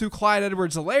one knows who Clyde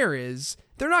Edwards-Helaire is,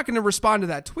 they're not going to respond to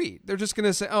that tweet. They're just going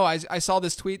to say, oh, I saw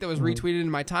this tweet that was retweeted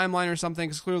in my timeline or something,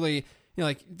 because clearly,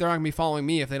 like they're not going to be following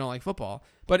me if they don't like football.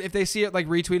 But if they see it like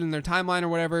retweeted in their timeline or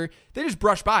whatever, they just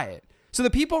brush by it. So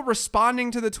the people responding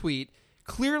to the tweet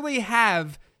clearly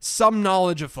have some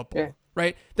knowledge of football,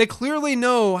 right? They clearly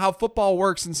know how football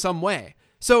works in some way.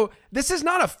 So this is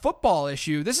not a football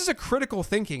issue. This is a critical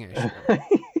thinking issue.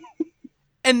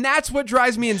 And that's what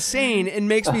drives me insane and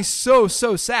makes me so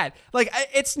sad. Like,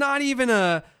 it's not even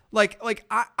a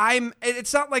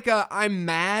it's not like a I'm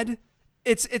mad.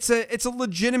 It's a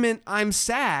legitimate I'm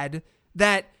sad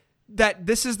that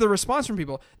this is the response from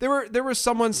people. There was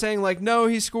someone saying like, no,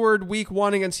 he scored week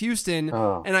 1 against Houston,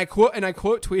 and I quote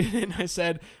tweeted it and I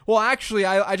said, well, actually,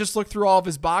 I just looked through all of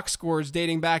his box scores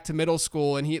dating back to middle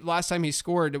school, and last time he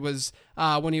scored it was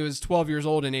when he was 12 years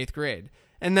old in 8th grade,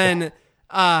 and then.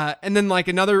 And then like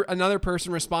another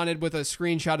person responded with a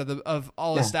screenshot of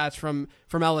all his stats from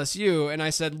LSU, and I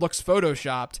said looks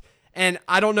photoshopped, and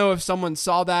I don't know if someone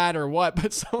saw that or what,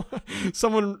 but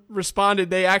someone responded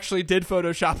they actually did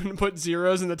Photoshop and put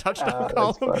zeros in the touchdown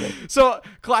column. So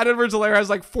Clyde Edwards-Helaire has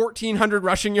like 1,400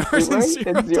 rushing yards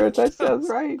and zero touchdowns.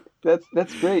 Right.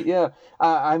 That's great. Yeah.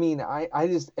 I mean, I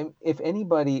just, if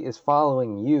anybody is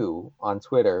following you on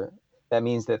Twitter, that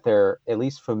means that they're at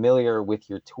least familiar with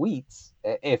your tweets,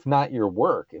 if not your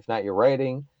work, if not your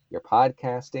writing, your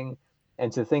podcasting.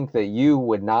 And to think that you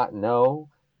would not know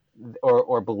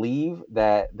or believe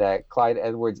that Clyde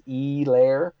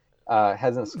Edwards-Helaire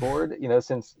hasn't scored,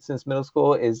 since middle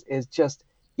school is just,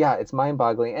 it's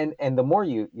mind-boggling. And the more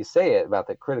you say it about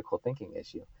the critical thinking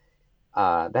issue,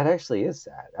 that actually is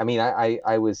sad. I mean,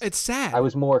 it's sad. I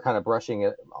was more kind of brushing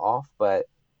it off, but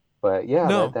yeah,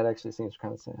 no. that actually seems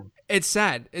kind of sad. It's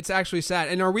sad. It's actually sad.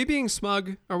 And are we being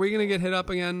smug? Are we going to get hit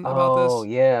up again about this? Oh,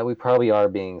 yeah, we probably are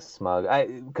being smug.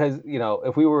 Because,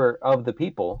 if we were of the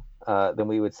people, then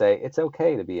we would say it's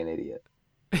okay to be an idiot.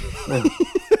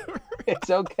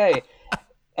 It's okay.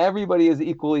 Everybody is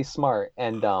equally smart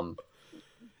and dumb.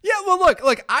 Yeah, well,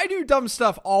 look, I do dumb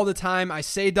stuff all the time. I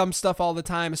say dumb stuff all the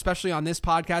time, especially on this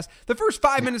podcast. The first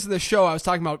 5 minutes of the show, I was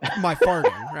talking about my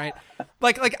farting, right?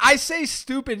 Like I say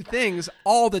stupid things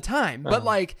all the time, but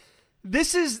like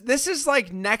this is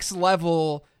like next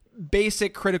level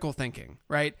basic critical thinking,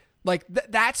 right? Like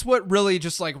that's what really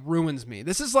just like ruins me.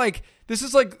 This is like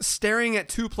staring at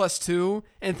 2 + 2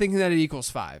 and thinking that it equals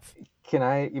 5. Can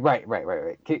I?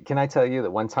 Right. Can I tell you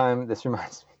that one time? This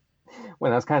reminds me.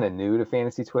 When I was kind of new to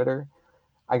fantasy Twitter,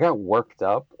 I got worked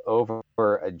up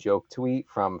over a joke tweet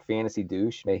from Fantasy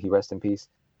Douche, may he rest in peace,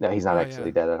 No, he's not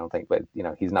actually dead, I don't think, but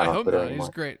he's not on Twitter anymore.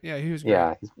 He's great. Yeah, he was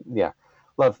great. Yeah,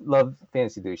 love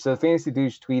Fantasy Douche. So Fantasy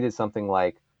Douche tweeted something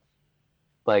like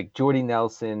Jordy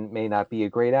Nelson may not be a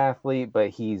great athlete, but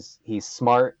he's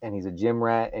smart and he's a gym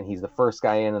rat and he's the first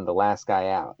guy in and the last guy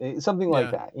out. Something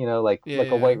like that, like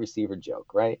a white receiver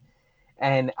joke, right?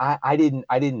 And I didn't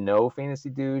know Fantasy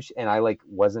Douche, and I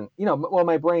wasn't,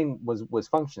 my brain was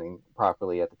functioning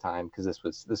properly at the time because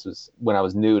this was when I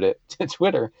was new to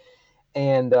Twitter.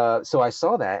 And so I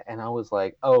saw that and I was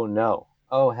like, oh no,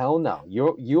 oh hell no,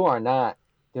 you are not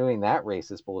doing that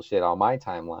racist bullshit on my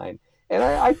timeline. And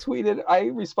I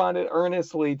responded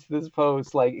earnestly to this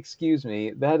post, like, excuse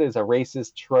me, that is a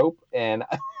racist trope, and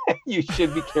you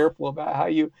should be careful about how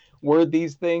you word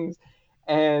these things.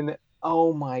 And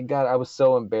oh my God, I was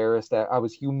so embarrassed. I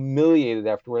was humiliated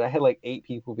afterward. I had 8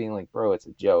 people being like, bro, it's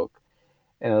a joke.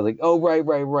 And I was like, oh,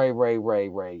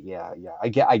 right. Yeah.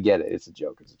 I get it. It's a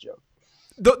joke.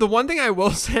 The one thing I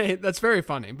will say, that's very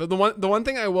funny, but the one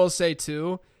thing I will say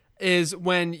too is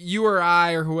when you or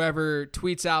I or whoever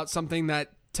tweets out something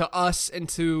that to us and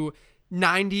to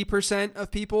 90% of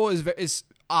people is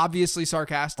obviously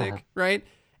sarcastic, right?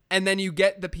 And then you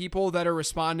get the people that are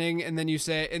responding, and then you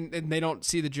say, and they don't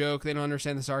see the joke, they don't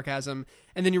understand the sarcasm,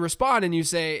 and then you respond and you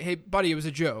say, "Hey, buddy, it was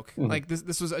a joke. Like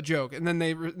this was a joke." And then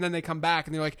they come back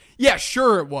and they're like, "Yeah,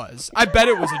 sure it was. I bet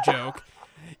it was a joke."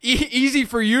 Easy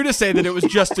for you to say that it was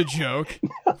just a joke.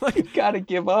 You gotta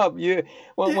give up.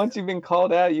 Once you've been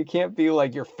called out, you can't be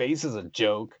like your face is a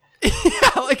joke.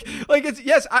 Yeah, it's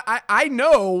yes. I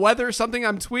know whether something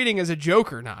I'm tweeting is a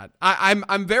joke or not.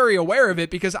 I'm very aware of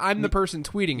it because I'm the person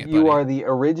tweeting it. You are the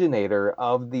originator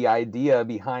of the idea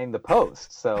behind the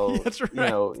post, so that's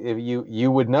right. If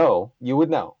you would know, you would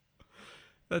know.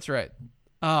 That's right.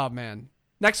 Oh man.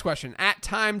 Next question. At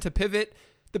time to pivot.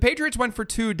 The Patriots went for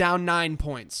 2 down 9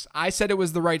 points. I said it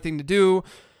was the right thing to do.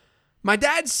 My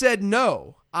dad said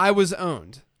no. I was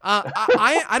owned.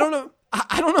 I don't know.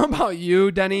 I don't know about you,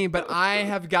 Denny, but I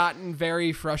have gotten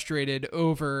very frustrated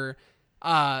over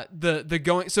the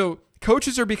going. So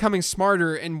coaches are becoming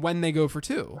smarter in when they go for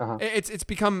 2. It's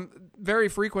become very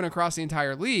frequent across the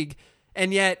entire league,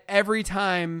 and yet every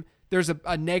time there's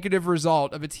a negative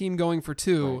result of a team going for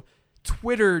 2, right,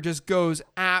 Twitter just goes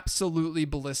absolutely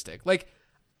ballistic.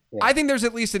 I think there's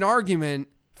at least an argument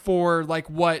for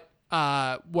what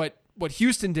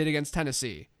Houston did against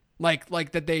Tennessee.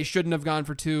 Like that they shouldn't have gone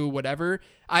for 2, whatever.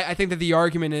 I think that the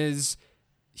argument is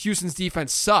Houston's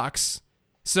defense sucks,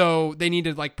 so they need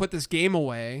to put this game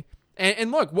away.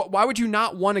 And look, why would you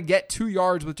not want to get 2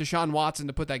 yards with Deshaun Watson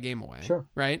to put that game away? Sure.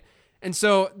 Right? And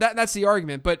so that's the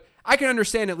argument. But I can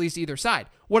understand at least either side.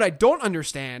 What I don't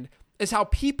understand is how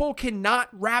people cannot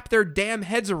wrap their damn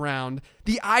heads around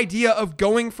the idea of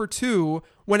going for 2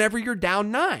 whenever you're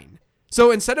down 9. So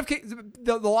instead of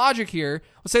the logic here,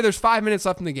 let's say there's 5 minutes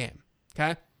left in the game.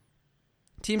 Okay.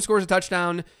 Team scores a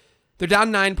touchdown. They're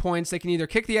down 9 points. They can either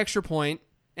kick the extra point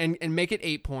and make it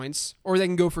 8 points, or they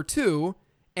can go for 2.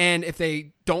 And if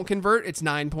they don't convert, it's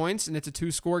 9 points and it's a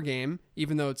 2-score game,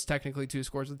 even though it's technically 2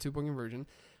 scores with 2-point conversion,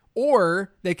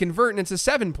 or they convert and it's a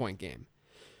 7-point game.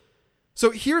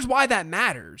 So here's why that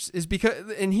matters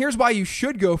and here's why you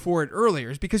should go for it earlier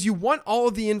is because you want all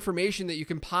of the information that you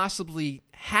can possibly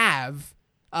have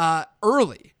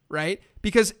early, right?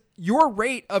 Because your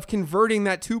rate of converting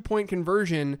that 2-point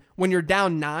conversion when you're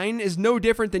down 9 is no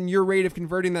different than your rate of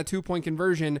converting that 2-point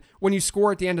conversion when you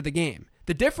score at the end of the game.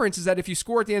 The difference is that if you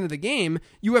score at the end of the game,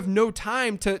 you have no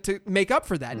time to make up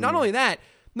for that. Not only that,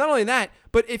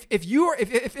 but if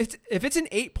it's an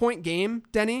 8-point game,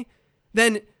 Denny,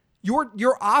 then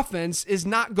your offense is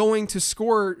not going to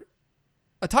score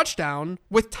a touchdown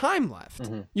with time left.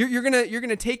 You're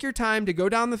gonna take your time to go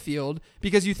down the field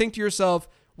because you think to yourself,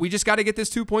 we just got to get this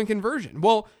 2-point conversion.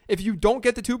 Well, if you don't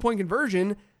get the 2-point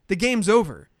conversion, the game's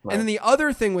over. Right. And then the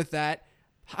other thing with that,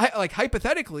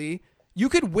 hypothetically, you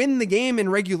could win the game in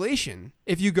regulation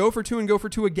if you go for 2 and go for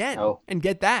 2 again and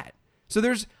get that. So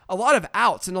there's a lot of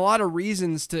outs and a lot of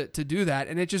reasons to do that,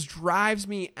 and it just drives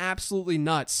me absolutely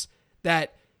nuts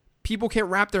that people can't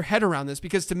wrap their head around this,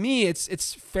 because to me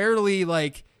it's fairly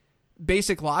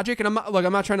basic logic, and I'm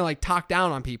not trying to talk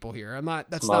down on people here.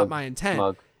 That's not my intent.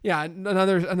 Smug. Yeah,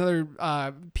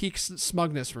 another peak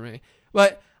smugness for me.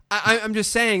 But I'm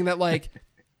just saying that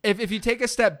if you take a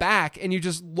step back and you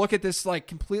just look at this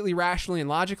completely rationally and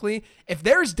logically, if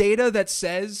there's data that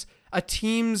says a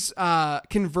team's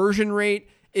conversion rate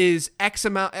is X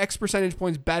percentage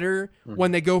points better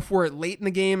when they go for it late in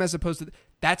the game as opposed to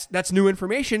that's new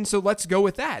information, so let's go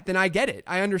with that. Then I get it.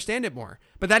 I understand it more.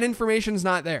 But that information's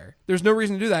not there. There's no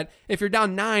reason to do that. If you're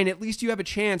down 9, at least you have a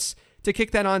chance to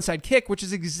kick that onside kick, which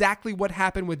is exactly what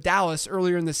happened with Dallas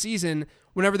earlier in the season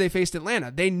whenever they faced Atlanta.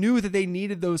 They knew that they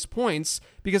needed those points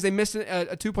because they missed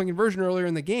a 2-point conversion earlier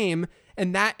in the game,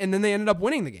 and then they ended up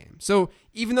winning the game. So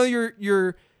even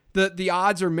though the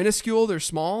odds are minuscule, they're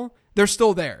small, they're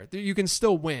still there. You can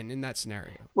still win in that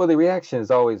scenario. Well, the reaction is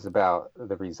always about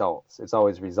the results. It's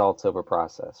always results over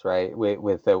process, right?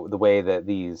 With the way that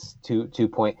these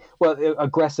two-point,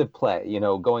 aggressive play,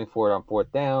 going for it on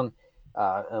fourth down,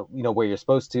 where you're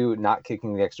supposed to, not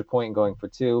kicking the extra point and going for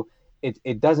two.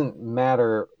 It doesn't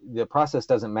matter. The process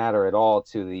doesn't matter at all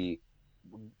to the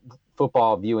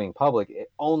football viewing public.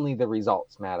 Only the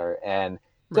results matter, and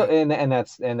so Right.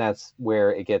 and that's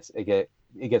where it gets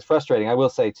frustrating. I will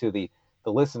say to the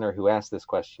listener who asked this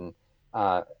question,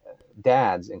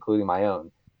 dads, including my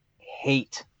own,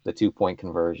 hate the 2-point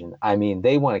conversion. I mean,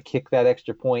 they want to kick that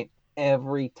extra point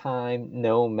every time,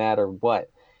 no matter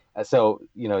what. So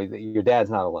your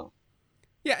dad's not alone.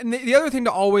 Yeah, and the other thing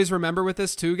to always remember with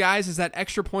this too, guys, is that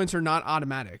extra points are not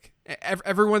automatic.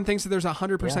 Everyone thinks that there's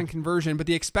 100% conversion, but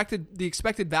the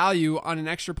expected value on an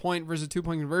extra point versus a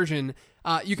 2-point conversion,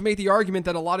 you can make the argument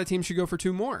that a lot of teams should go for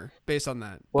 2 more based on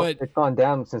that. Well, but it's gone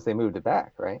down since they moved it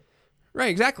back, right? Right,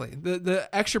 exactly. The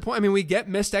extra point, I mean, we get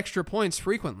missed extra points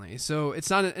frequently, so it's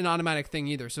not an automatic thing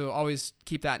either. So always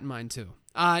keep that in mind too.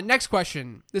 Next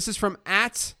question. This is from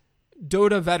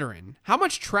 @Dota Veteran. How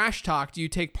much trash talk do you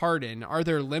take part in? Are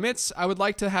there limits? I would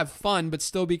like to have fun, but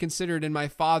still be considered in my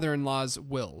father-in-law's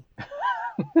will.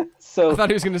 So I thought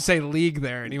he was going to say league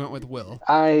there, and he went with will.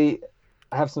 I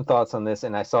have some thoughts on this,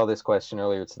 and I saw this question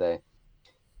earlier today.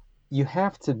 You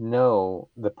have to know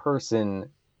the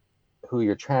person who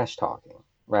you're trash talking,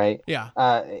 right? Yeah.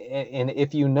 And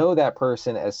if you know that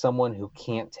person as someone who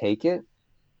can't take it,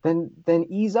 then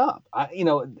ease up.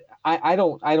 I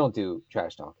don't do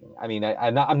trash talking. I mean,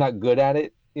 I'm not good at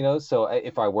it, so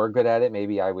if I were good at it,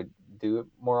 maybe I would do it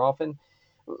more often,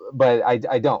 but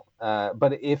I don't.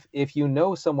 But if you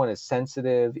know someone is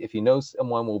sensitive, if you know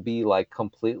someone will be like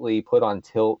completely put on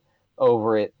tilt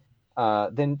over it,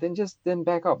 then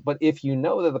back up. But if you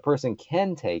know that the person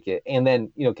can take it and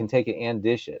then, can take it and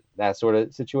dish it, that sort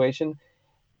of situation,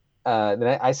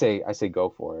 then I say go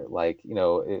for it. Like,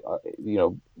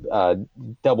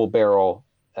 double barrel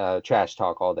trash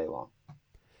talk all day long.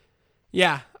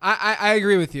 Yeah, I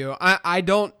agree with you. I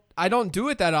don't do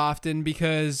it that often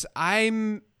because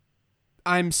I'm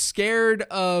scared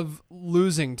of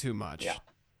losing too much. Yeah.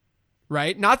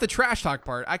 Right? Not the trash talk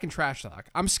part. I can trash talk.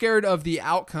 I'm scared of the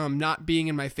outcome not being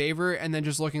in my favor and then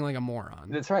just looking like a moron.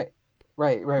 That's right.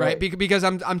 Right. Because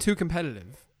I'm too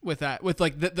competitive with that. With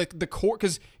like the core,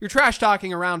 because you're trash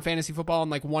talking around fantasy football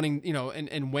and like wanting,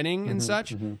 and winning and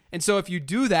such. Mm-hmm. And so if you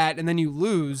do that and then you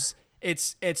lose,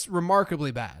 it's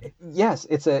remarkably bad. Yes,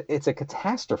 it's a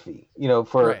catastrophe,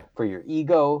 for your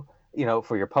ego,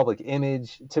 for your public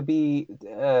image to be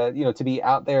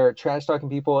out there trash talking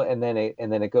people and then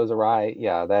it goes awry.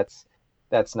 Yeah,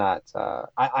 that's not.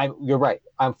 You're right.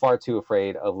 I'm far too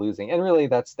afraid of losing, and really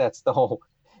that's the whole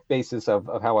basis of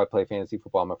how I play fantasy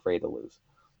football. I'm afraid to lose.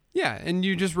 Yeah, and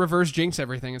you just reverse jinx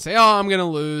everything and say, "Oh, I'm gonna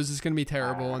lose. It's gonna be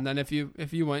terrible." And then if you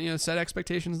win, set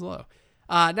expectations low.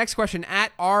 Next question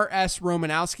 @RS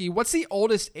Romanowski. What's the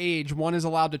oldest age one is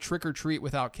allowed to trick or treat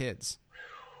without kids?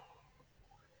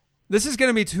 This is going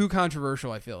to be too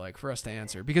controversial, I feel like, for us to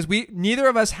answer because neither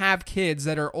of us have kids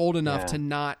that are old enough to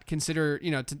not consider,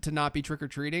 to not be trick or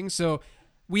treating. So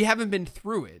we haven't been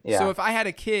through it. Yeah. So if I had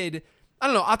a kid, I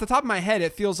don't know, off the top of my head,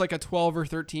 it feels like a 12 or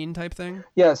 13 type thing.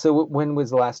 Yeah. So when was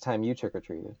the last time you trick or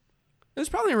treated? It was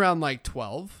probably around like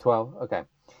 12. 12. Okay.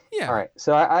 Yeah. All right.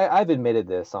 So I've admitted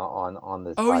this on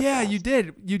this. Oh podcast. Yeah,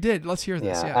 you did. Let's hear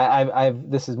this. Yeah. I've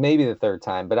this is maybe the third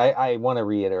time, but I want to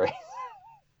reiterate.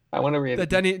 That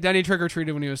Denny trick or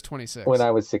treated when he was 26. When I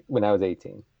was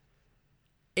 18.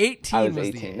 18 I was was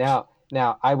 18. the age.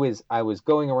 Now I was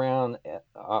going around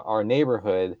our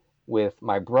neighborhood with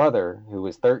my brother who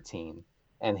was 13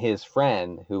 and his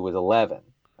friend who was 11.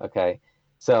 Okay,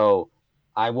 so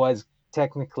I was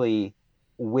technically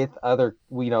with other.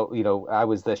 I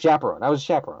was the chaperone. I was a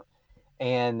chaperone,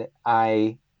 and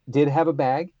I did have a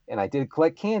bag and I did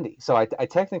collect candy. So I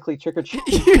technically trick or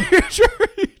treated.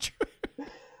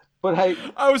 But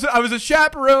I was a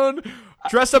chaperone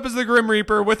dressed up as the Grim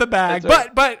Reaper with a bag, right.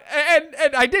 but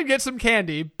I did get some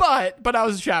candy, but I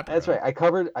was a chaperone. That's right. I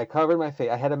covered my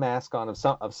face. I had a mask on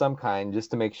of some kind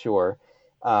just to make sure.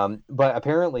 But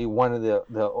apparently one of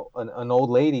an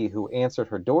old lady who answered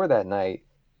her door that night,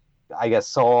 I guess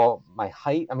saw my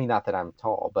height. I mean, not that I'm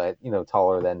tall, but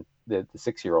taller than the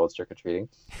 6-year-olds trick or treating.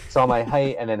 Saw my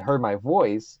height and then heard my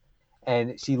voice,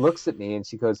 and she looks at me and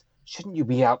she goes, shouldn't you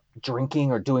be out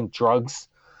drinking or doing drugs?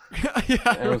 Yeah,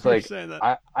 And I was like,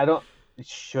 I don't.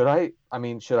 Should I? I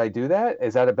mean, should I do that?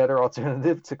 Is that a better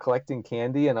alternative to collecting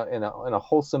candy in a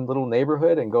wholesome little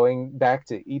neighborhood and going back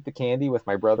to eat the candy with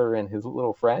my brother and his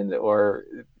little friend? Or,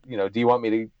 do you want me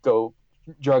to go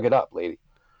drug it up, lady?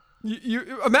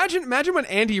 You imagine what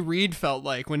Andy Reid felt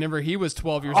like whenever he was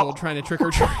 12 years old trying to trick or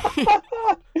treat.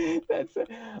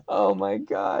 Oh my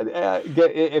God!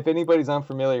 If anybody's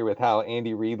unfamiliar with how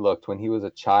Andy Reid looked when he was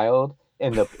a child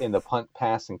in the punt,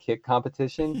 pass, and kick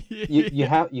competition, you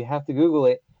have to Google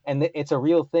it, and it's a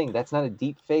real thing. That's not a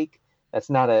deep fake.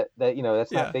 That's not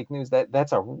not fake news.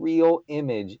 That's a real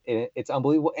image. It's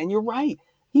unbelievable. And you're right.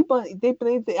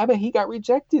 I bet he got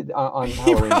rejected on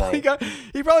Halloween night.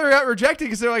 He probably got rejected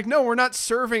because they're like, no, we're not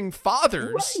serving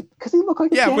fathers. Right, because he looked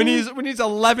like a when he's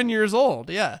 11 years old.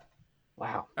 Yeah.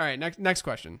 Wow. All right, next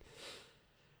question.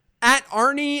 At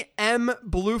Arnie M.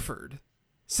 Bluford,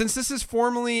 since this is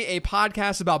formally a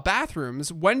podcast about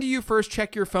bathrooms, when do you first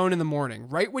check your phone in the morning?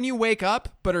 Right when you wake up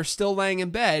but are still laying in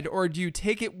bed, or do you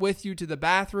take it with you to the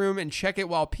bathroom and check it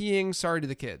while peeing? Sorry to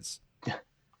the kids.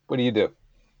 What do you do?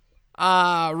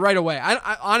 Right away.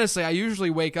 I honestly, I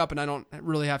usually wake up and I don't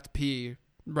really have to pee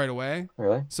right away.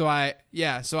 Really? So I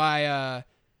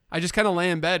just kind of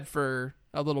lay in bed for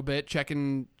a little bit,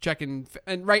 checking,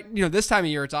 and this time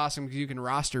of year it's awesome because you can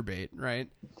roster bait, right?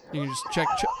 You can just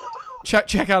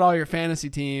check out all your fantasy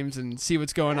teams and see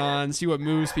what's going on, see what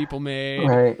moves people made.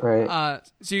 Right.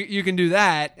 So you can do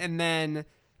that, and then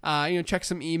check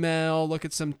some email, look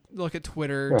at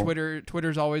Twitter. Right.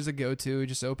 Twitter's always a go-to.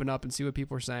 Just open up and see what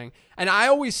people are saying. And I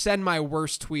always send my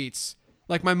worst tweets,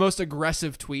 like my most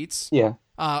aggressive tweets. Yeah.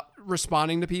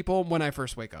 Responding to people when I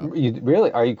first wake up.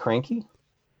 Really? Are you cranky?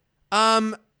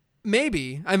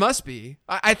 Maybe I must be.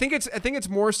 I think it's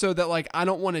more so that like I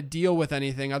don't want to deal with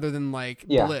anything other than like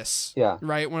bliss. Yeah.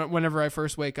 Right. Whenever I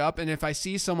first wake up, and if I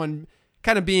see someone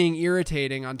kind of being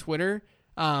irritating on Twitter,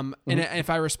 and if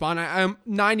I respond, I'm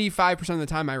 95% of the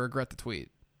time I regret the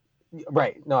tweet.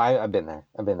 Right. No, I've been there.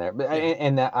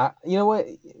 But you know what?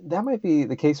 That might be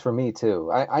the case for me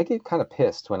too. I get kind of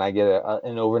pissed when I get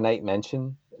an overnight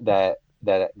mention that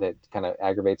kind of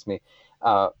aggravates me.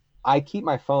 I keep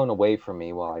my phone away from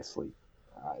me while I sleep.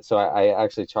 So I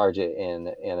actually charge it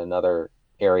in another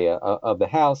area of the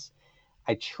house.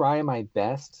 I try my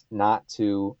best not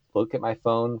to look at my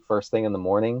phone first thing in the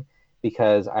morning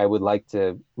because I would like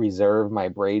to reserve my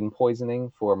brain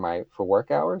poisoning for work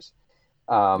hours.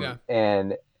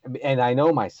 And I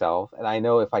know myself, and I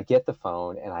know if I get the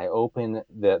phone and I open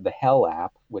the hell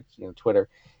app, which Twitter,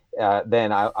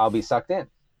 then I'll be sucked in,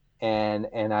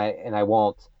 and I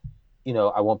won't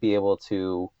be able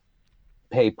to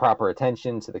pay proper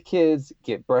attention to the kids,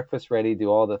 get breakfast ready, do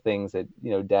all the things that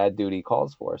dad duty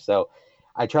calls for. So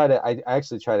I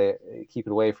actually try to keep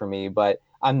it away from me, but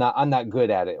I'm not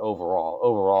good at it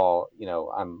overall.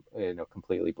 I'm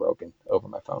completely broken over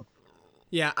my phone.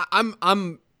 Yeah,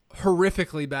 I'm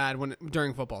horrifically bad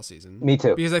during football season. Me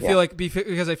too. Because I feel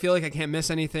like I can't miss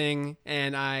anything,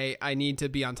 and I need to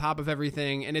be on top of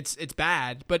everything, and it's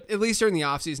bad. But at least during the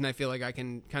off season, I feel like I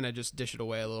can kind of just dish it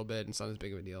away a little bit, and it's not as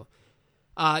big of a deal.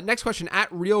 Next question,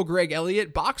 at Real Greg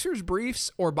Elliott: boxers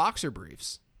briefs or boxer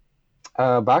briefs?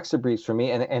 Boxer briefs for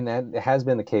me, and that has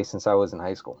been the case since I was in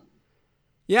high school.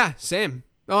 Yeah, same.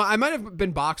 Oh, I might have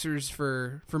been boxers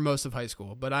for most of high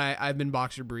school, but I've been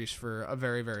boxer briefs for a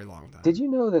very, very long time. Did you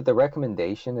know that the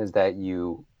recommendation is that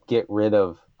you get rid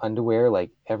of underwear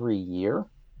like every year?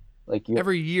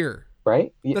 Every year,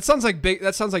 right? That sounds like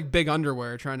big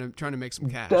underwear trying to make some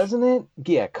cash. Doesn't it?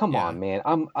 Yeah, come on, man.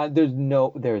 There's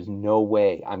no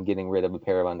way I'm getting rid of a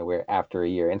pair of underwear after a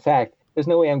year. In fact, there's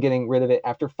no way I'm getting rid of it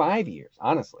after 5 years,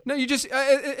 honestly. No, you just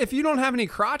if you don't have any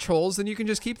crotch holes, then you can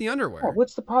just keep the underwear. Oh,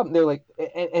 what's the problem? They're like,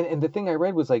 and the thing I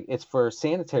read was like, it's for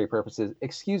sanitary purposes.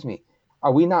 Excuse me,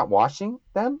 are we not washing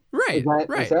them? Right,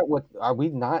 right. Is that what? Are we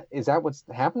not? Is that what's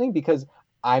happening? Because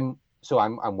I'm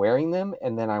wearing them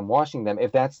and then I'm washing them.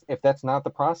 If that's not the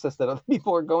process that other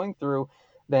people are going through,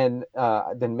 then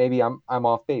maybe I'm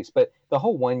off base. But the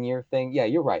whole 1 year thing, yeah,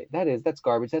 you're right. That's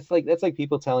garbage. That's like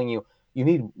people telling you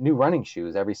need new running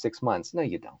shoes every 6 months. No,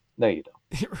 you don't.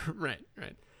 Right.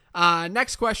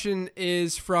 Next question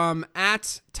is from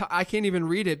I can't even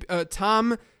read it.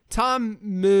 Tom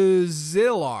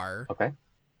Muzillar. Okay.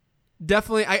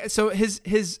 Definitely. So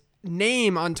his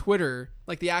name on Twitter,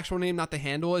 like the actual name, not the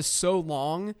handle, is so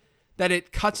long that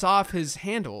it cuts off his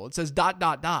handle. It says ...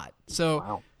 So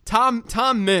wow. Tom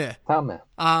Meh. Tom Meh.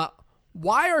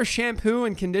 Why are shampoo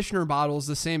and conditioner bottles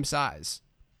the same size?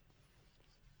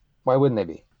 Why wouldn't they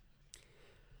be?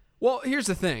 Well, here's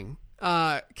the thing.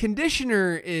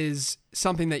 conditioner is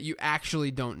something that you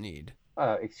actually don't need.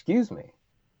 Excuse me.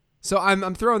 So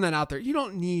I'm throwing that out there. You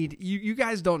don't need you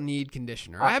guys don't need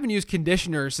conditioner. I haven't used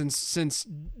conditioner since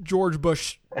George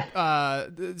Bush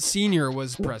Senior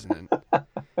was president.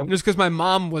 Just because my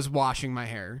mom was washing my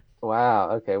hair.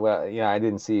 Wow. Okay. Well, yeah, I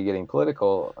didn't see you getting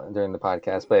political during the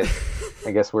podcast, but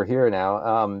I guess we're here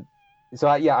now. So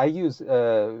I use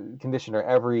conditioner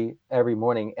every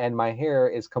morning, and my hair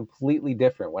is completely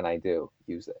different when I do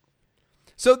use it.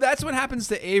 So that's what happens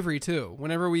to Avery too.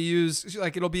 Whenever we use,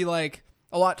 like, it'll be like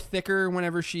a lot thicker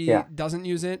whenever she doesn't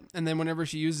use it, and then whenever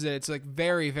she uses it, it's like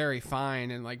very, very fine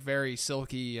and like very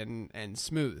silky and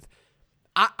smooth.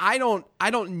 I don't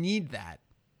need that.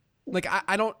 Like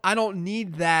I don't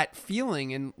need that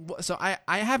feeling, and so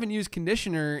I haven't used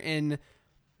conditioner in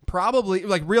probably,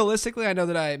 like, realistically, I know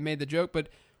that I made the joke, but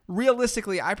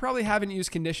realistically, I probably haven't used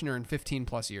conditioner in 15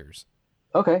 plus years.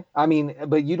 Okay. I mean,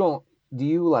 but do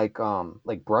you like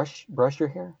brush your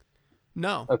hair?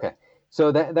 No. Okay.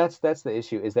 So that's the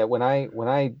issue, is that when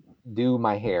I do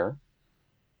my hair,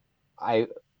 I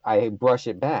brush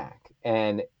it back,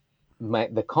 and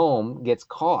the comb gets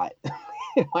caught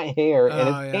in my hair, and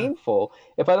it's painful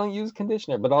if I don't use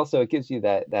conditioner, but also it gives you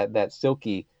that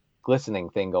silky glistening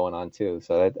thing going on too.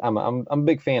 So I'm a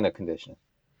big fan of conditioner.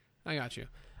 I got you.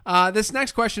 This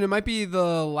next question, it might be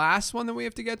the last one that we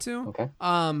have to get to. Okay.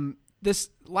 This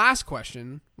last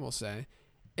question, we'll say,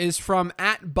 is from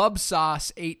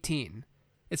 @Bubsauce18.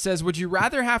 It says, would you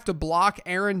rather have to block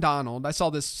Aaron Donald? I saw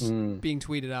this being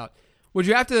tweeted out. Would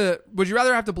you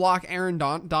rather have to block Aaron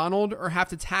Donald or have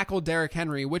to tackle Derrick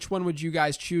Henry? Which one would you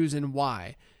guys choose and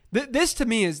why? This to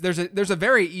me is there's a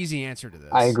very easy answer to this.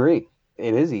 I agree.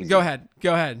 It is easy. Go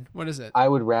ahead. What is it? I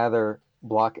would rather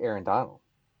block Aaron Donald.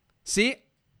 See,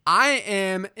 I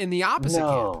am in the opposite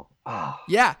camp. Oh.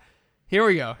 Yeah. Here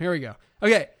we go.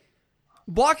 Okay.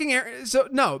 Blocking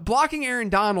Aaron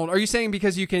Donald. Are you saying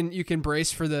because you can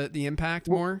brace for the impact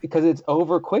more? Because it's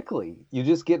over quickly. You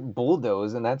just get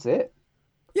bulldozed and that's it.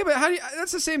 Yeah, but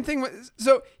that's the same thing.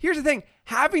 So here's the thing: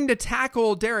 having to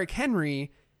tackle Derrick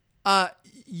Henry,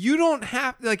 you don't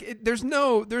have there's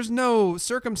no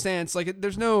circumstance,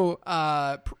 there's no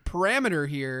parameter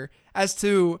here as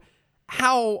to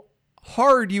how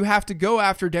hard you have to go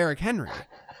after Derrick Henry.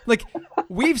 Like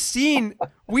we've seen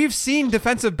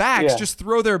defensive backs just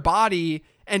throw their body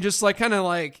and just kind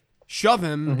of shove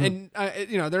him, and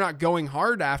they're not going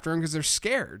hard after him because they're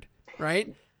scared,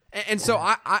 right? And so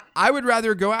I would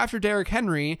rather go after Derrick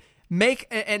Henry, make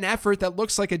an effort that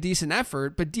looks like a decent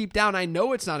effort, but deep down I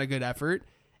know it's not a good effort,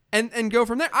 and go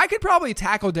from there. I could probably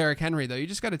tackle Derrick Henry though. You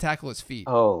just got to tackle his feet.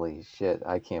 Holy shit!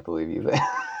 I can't believe you.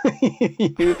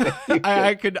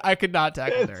 I could not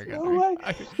tackle Derrick Henry.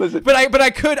 Listen, but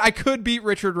I could beat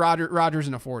Richard Rodgers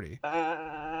in a 40.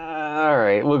 All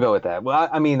right, we'll go with that. Well,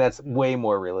 I mean that's way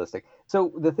more realistic.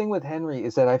 So the thing with Henry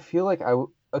is that I feel like I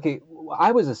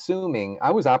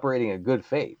was operating in good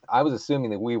faith. I was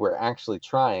assuming that we were actually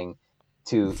trying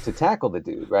to tackle the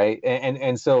dude, right?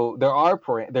 And so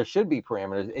there should be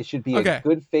parameters. It should be a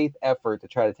good faith effort to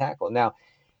try to tackle. Now,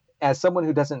 as someone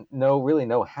who doesn't really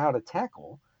know how to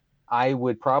tackle, I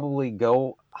would probably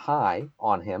go high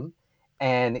on him,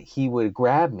 and he would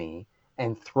grab me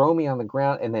and throw me on the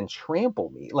ground and then trample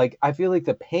me. Like I feel like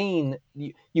the pain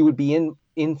you would be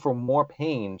in for more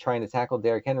pain trying to tackle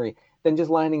Derrick Henry than just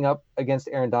lining up against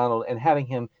Aaron Donald and having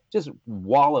him just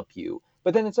wallop you.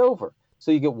 But then it's over.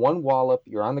 So you get one wallop,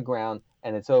 you're on the ground,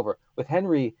 and it's over. With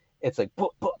Henry, it's like,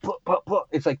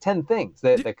 it's like 10 things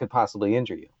that could possibly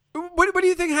injure you. What do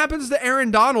you think happens to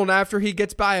Aaron Donald after he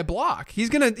gets by a block? He's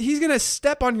gonna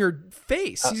step on your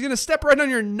face. He's gonna step right on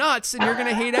your nuts, and you're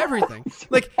gonna hate everything.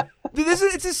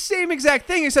 It's the same exact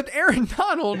thing, except Aaron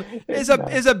Donald is a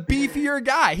beefier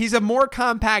guy. He's a more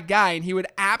compact guy, and he would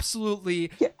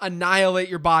absolutely annihilate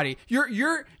your body.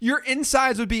 Your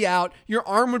insides would be out. Your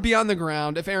arm would be on the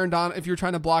ground if you're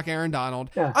trying to block Aaron Donald.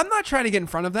 Yeah. I'm not trying to get in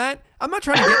front of that.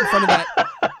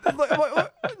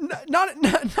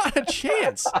 Not a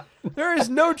chance. There is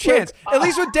no chance. At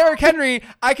least with Derrick Henry,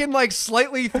 I can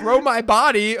slightly throw my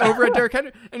body over at Derrick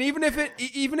Henry, and even if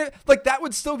that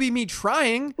would still be me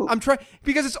trying. I'm trying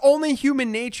because it's only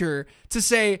human nature to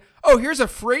say, "Oh, here's a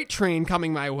freight train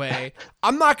coming my way.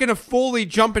 I'm not going to fully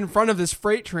jump in front of this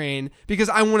freight train because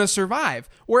I want to survive."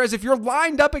 Whereas if you're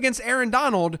lined up against Aaron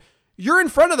Donald, you're in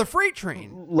front of the freight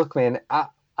train. Look, man,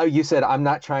 you said I'm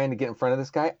not trying to get in front of this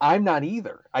guy. I'm not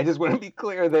either. I just want to be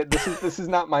clear that this is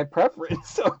not my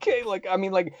preference. Okay,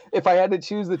 if I had to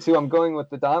choose the two, I'm going with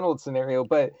the Donald scenario.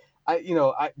 But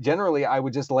generally I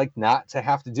would just like not to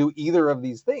have to do either of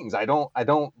these things. I don't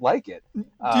like it.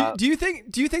 Do you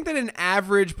think that an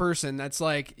average person that's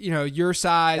like, your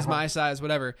size, my size,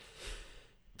 whatever,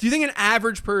 do you think an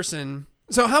average person,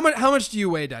 so how much do you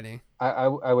weigh, Denny? I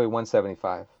weigh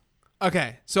 175.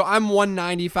 Okay, so I'm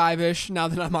 195-ish now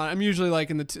that I'm usually like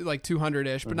in the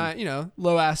 200-ish, but not,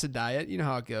 low acid diet, you know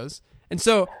how it goes. And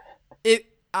so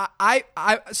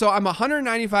so I'm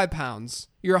 195 pounds,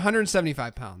 you're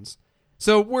 175 pounds.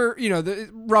 So we're,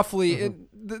 roughly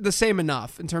the same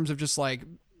enough in terms of just like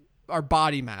our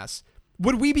body mass.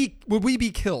 Would we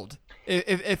be killed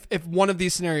if one of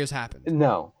these scenarios happened?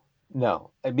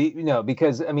 No,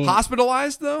 because I mean,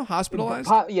 hospitalized though.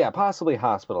 Possibly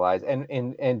hospitalized,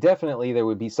 and definitely there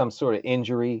would be some sort of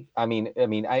injury. I mean,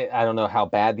 I don't know how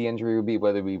bad the injury would be,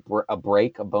 whether it be a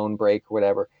break, a bone break, or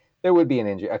whatever. There would be an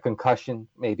injury, a concussion,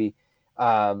 maybe.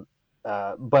 But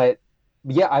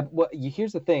yeah,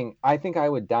 here's the thing. I think I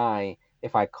would die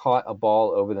if I caught a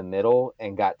ball over the middle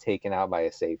and got taken out by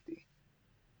a safety.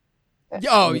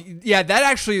 Oh yeah, that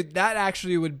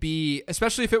actually would be,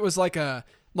 especially if it was like a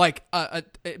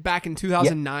back in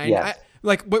 2009. Yes.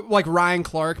 Like Ryan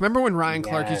Clark. Remember when Ryan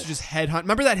Clark used to just headhunt?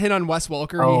 Remember that hit on Wes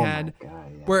Welker he had? My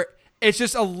God, yeah. Where it's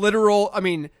just a literal, I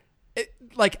mean,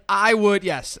 I would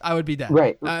be dead.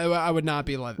 Right. I would not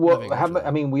be living.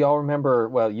 We all remember,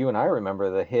 well, you and I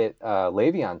remember the hit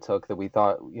Le'Veon took that we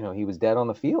thought, he was dead on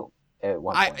the field at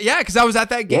one point. Yeah, because I was at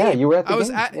that game. Yeah, you were at the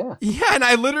game. Yeah, and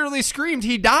I literally screamed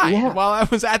he died while I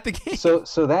was at the game. So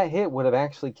that hit would have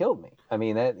actually killed me. I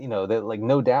mean, that like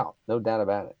no doubt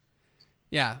about it.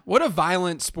 Yeah, what a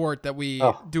violent sport that we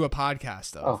do a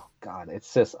podcast of. Oh God,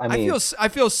 it's just. I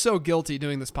feel so guilty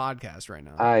doing this podcast right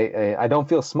now. I don't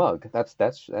feel smug. That's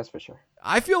for sure.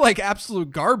 I feel like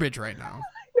absolute garbage right now.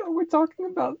 We're talking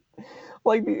about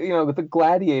like the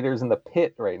gladiators in the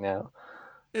pit right now.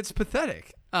 It's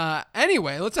pathetic.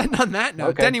 Anyway, let's end on that note.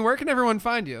 Okay. Denny, where can everyone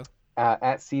find you?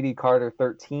 At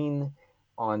CDCarter13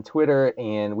 on Twitter,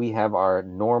 and we have our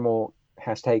normal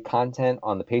hashtag content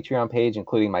on the Patreon page,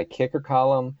 including my kicker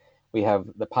column. We have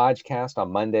the podcast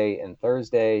on Monday and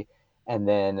Thursday, and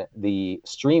then the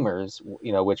streamers,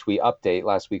 which we update.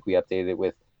 Last week we updated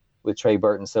with Trey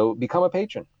Burton. So become a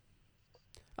patron.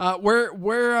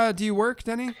 Where do you work,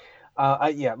 Denny?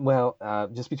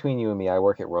 Just between you and me, I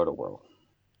work at Roto-World.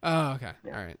 Oh, okay.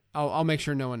 Yeah. All right. I'll make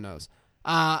sure no one knows.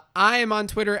 I am on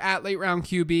Twitter at Late Round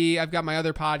QB. I've got my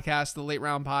other podcast, the Late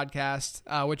Round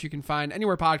Podcast, which you can find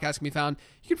anywhere podcasts can be found.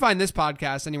 You can find this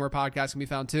podcast anywhere podcasts can be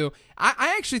found too.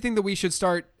 I actually think that we should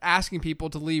start asking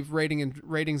people to leave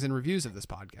ratings and reviews of this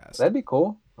podcast. That'd be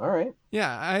cool. All right.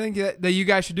 Yeah, I think that you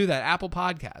guys should do that. Apple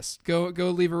Podcasts. Go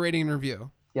leave a rating and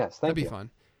review. Yes, that'd be fun.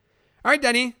 All right,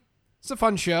 Denny. It's a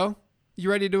fun show. You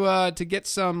ready to get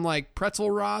some like pretzel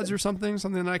rods or something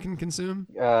that I can consume?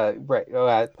 Right. Oh,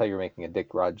 I thought you were making a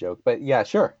Dick Rod joke, but yeah,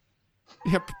 sure.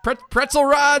 Yeah, pretzel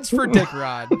rods for Dick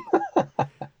Rod.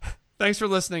 Thanks for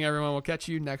listening, everyone. We'll catch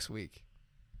you next week.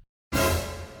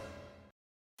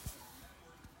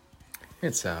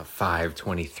 It's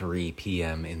 5:23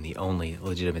 p.m. in the only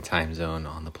legitimate time zone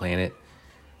on the planet.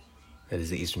 That is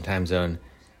the Eastern Time Zone.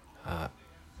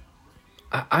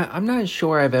 I'm not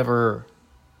sure I've ever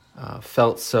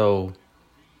felt so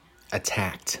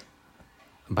attacked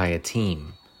by a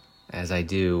team as I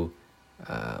do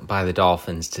by the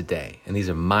Dolphins today. And these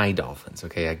are my Dolphins,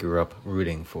 okay? I grew up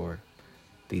rooting for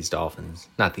these Dolphins.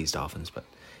 Not these Dolphins, but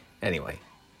anyway.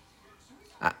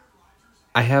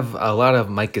 I have a lot of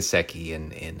Mike Gesicki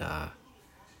in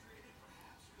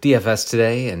DFS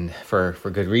today, and for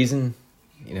good reason.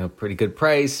 Pretty good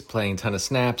price, playing a ton of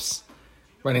snaps,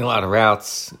 running a lot of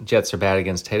routes. Jets are bad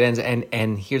against tight ends.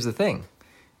 And here's the thing.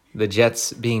 The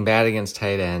Jets being bad against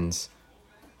tight ends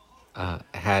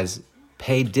has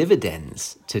paid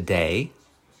dividends today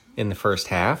in the first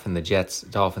half in the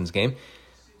Jets-Dolphins game.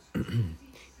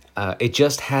 It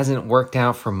just hasn't worked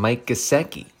out for Mike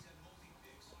Gesicki.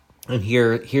 And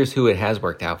here's who it has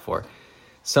worked out for.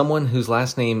 Someone whose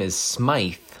last name is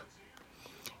Smythe.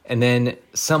 And then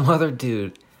some other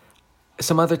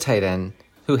tight end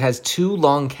who has 2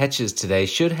 long catches today,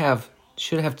 should have,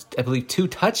 I believe, 2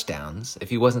 touchdowns if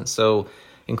he wasn't so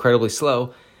incredibly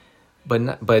slow, but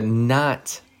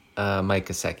not Mike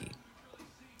Gesicki.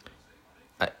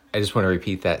 I just want to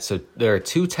repeat that. So there are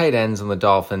 2 tight ends on the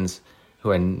Dolphins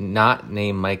who are not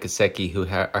named Mike Gesicki who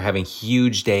are having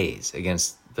huge days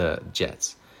against the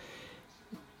Jets.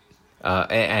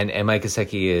 And Mike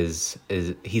Gesicki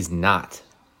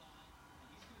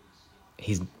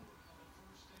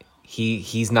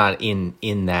he's not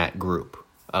in that group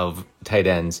of tight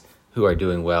ends who are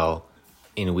doing well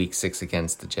in week 6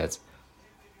 against the Jets.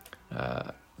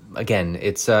 again,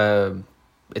 it's a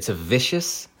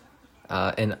vicious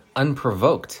and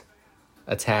unprovoked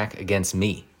attack against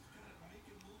me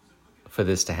for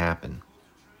this to happen.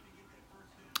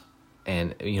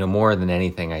 And more than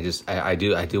anything, I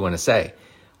do want to say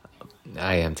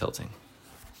I am tilting.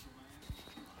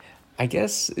 I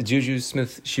guess Juju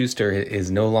Smith-Schuster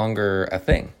is no longer a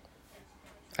thing.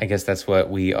 I guess that's what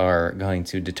we are going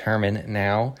to determine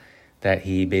now, that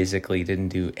he basically didn't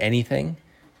do anything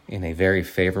in a very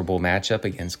favorable matchup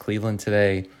against Cleveland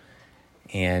today,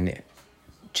 and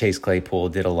Chase Claypool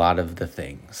did a lot of the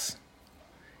things.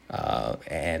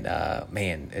 And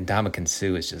Ndamukong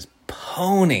Suh is just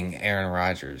poning Aaron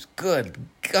Rodgers. Good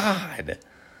God.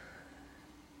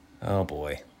 Oh,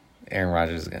 boy. Aaron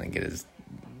Rodgers is going to get his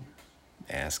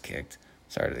ass kicked.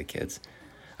 Sorry to the kids.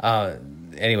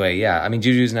 Anyway, yeah. I mean,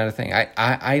 Juju's not a thing.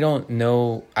 I don't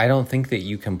know. I don't think that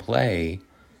you can play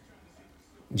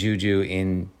Juju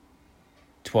in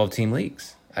 12-team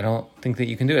leagues. I don't think that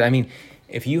you can do it. I mean,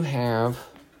 if you have...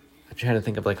 I'm trying to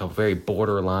think of like a very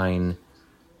borderline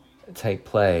type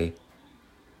play.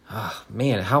 Oh,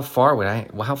 man, how far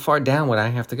down would I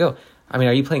have to go? I mean,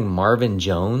 are you playing Marvin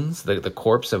Jones, the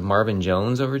corpse of Marvin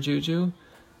Jones over Juju?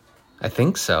 I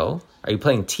think so. Are you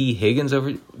playing T. Higgins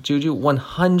over Juju?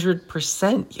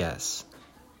 100% yes.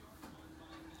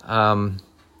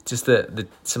 Just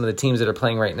some of the teams that are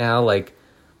playing right now, like,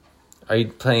 are you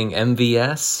playing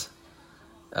MVS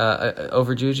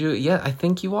over Juju? Yeah, I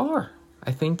think you are.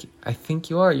 I think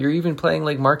you are. You're even playing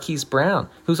like Marquise Brown,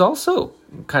 who's also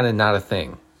kind of not a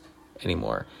thing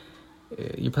anymore.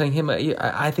 You're playing him.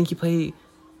 I think you play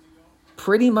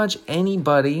pretty much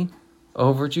anybody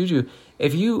over Juju.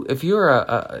 If you're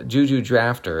a Juju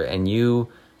drafter and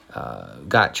you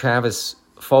got Travis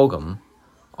Fulgham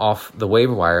off the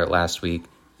waiver wire last week,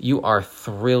 you are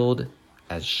thrilled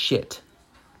as shit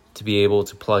to be able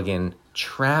to plug in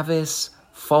Travis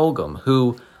Fulgham,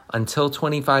 who until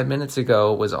 25 minutes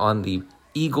ago was on the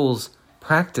Eagles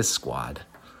practice squad.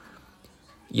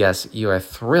 Yes, you are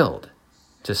thrilled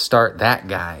to start that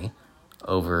guy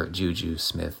over Juju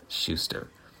Smith-Schuster.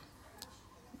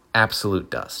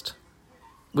 Absolute dust.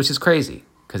 Which is crazy,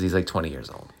 because he's like 20 years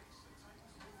old.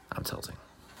 I'm tilting.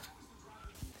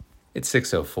 It's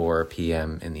 6:04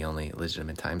 p.m. in the only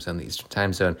legitimate time zone, the Eastern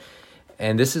time zone.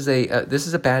 And this is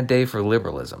a bad day for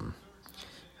liberalism.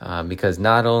 Because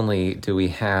not only do we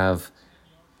have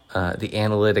the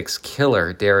analytics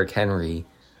killer, Derrick Henry,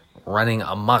 running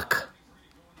amok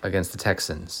against the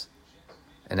Texans.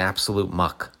 An absolute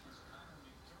muck.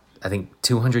 I think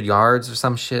 200 yards or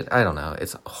some shit. I don't know.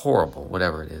 It's horrible,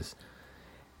 whatever it is.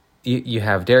 You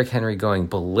have Derrick Henry going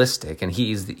ballistic, and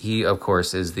he of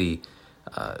course is the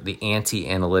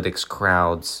anti-analytics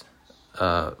crowd's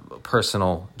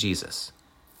personal Jesus.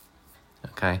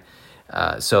 Okay,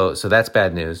 so that's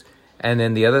bad news. And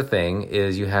then the other thing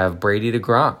is you have Brady to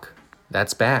Gronk.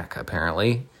 That's back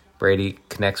apparently. Brady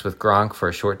connects with Gronk for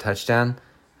a short touchdown.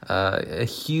 A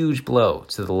huge blow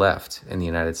to the left in the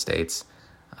United States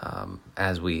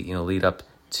as we lead up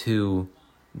to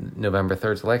November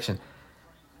 3rd's election.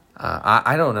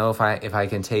 I don't know if I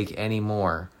can take any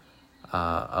more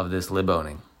of this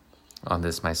lib-owning on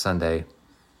this my Sunday.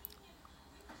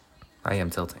 I am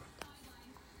tilting.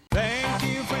 Thank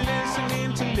you for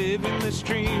listening to Live in the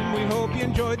Stream. We hope you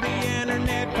enjoyed the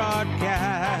internet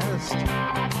podcast.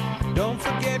 Don't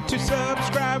forget to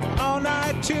subscribe on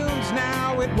iTunes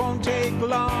now. It won't take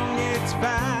long, it's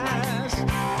fast.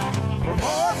 For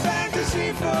more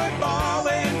fantasy football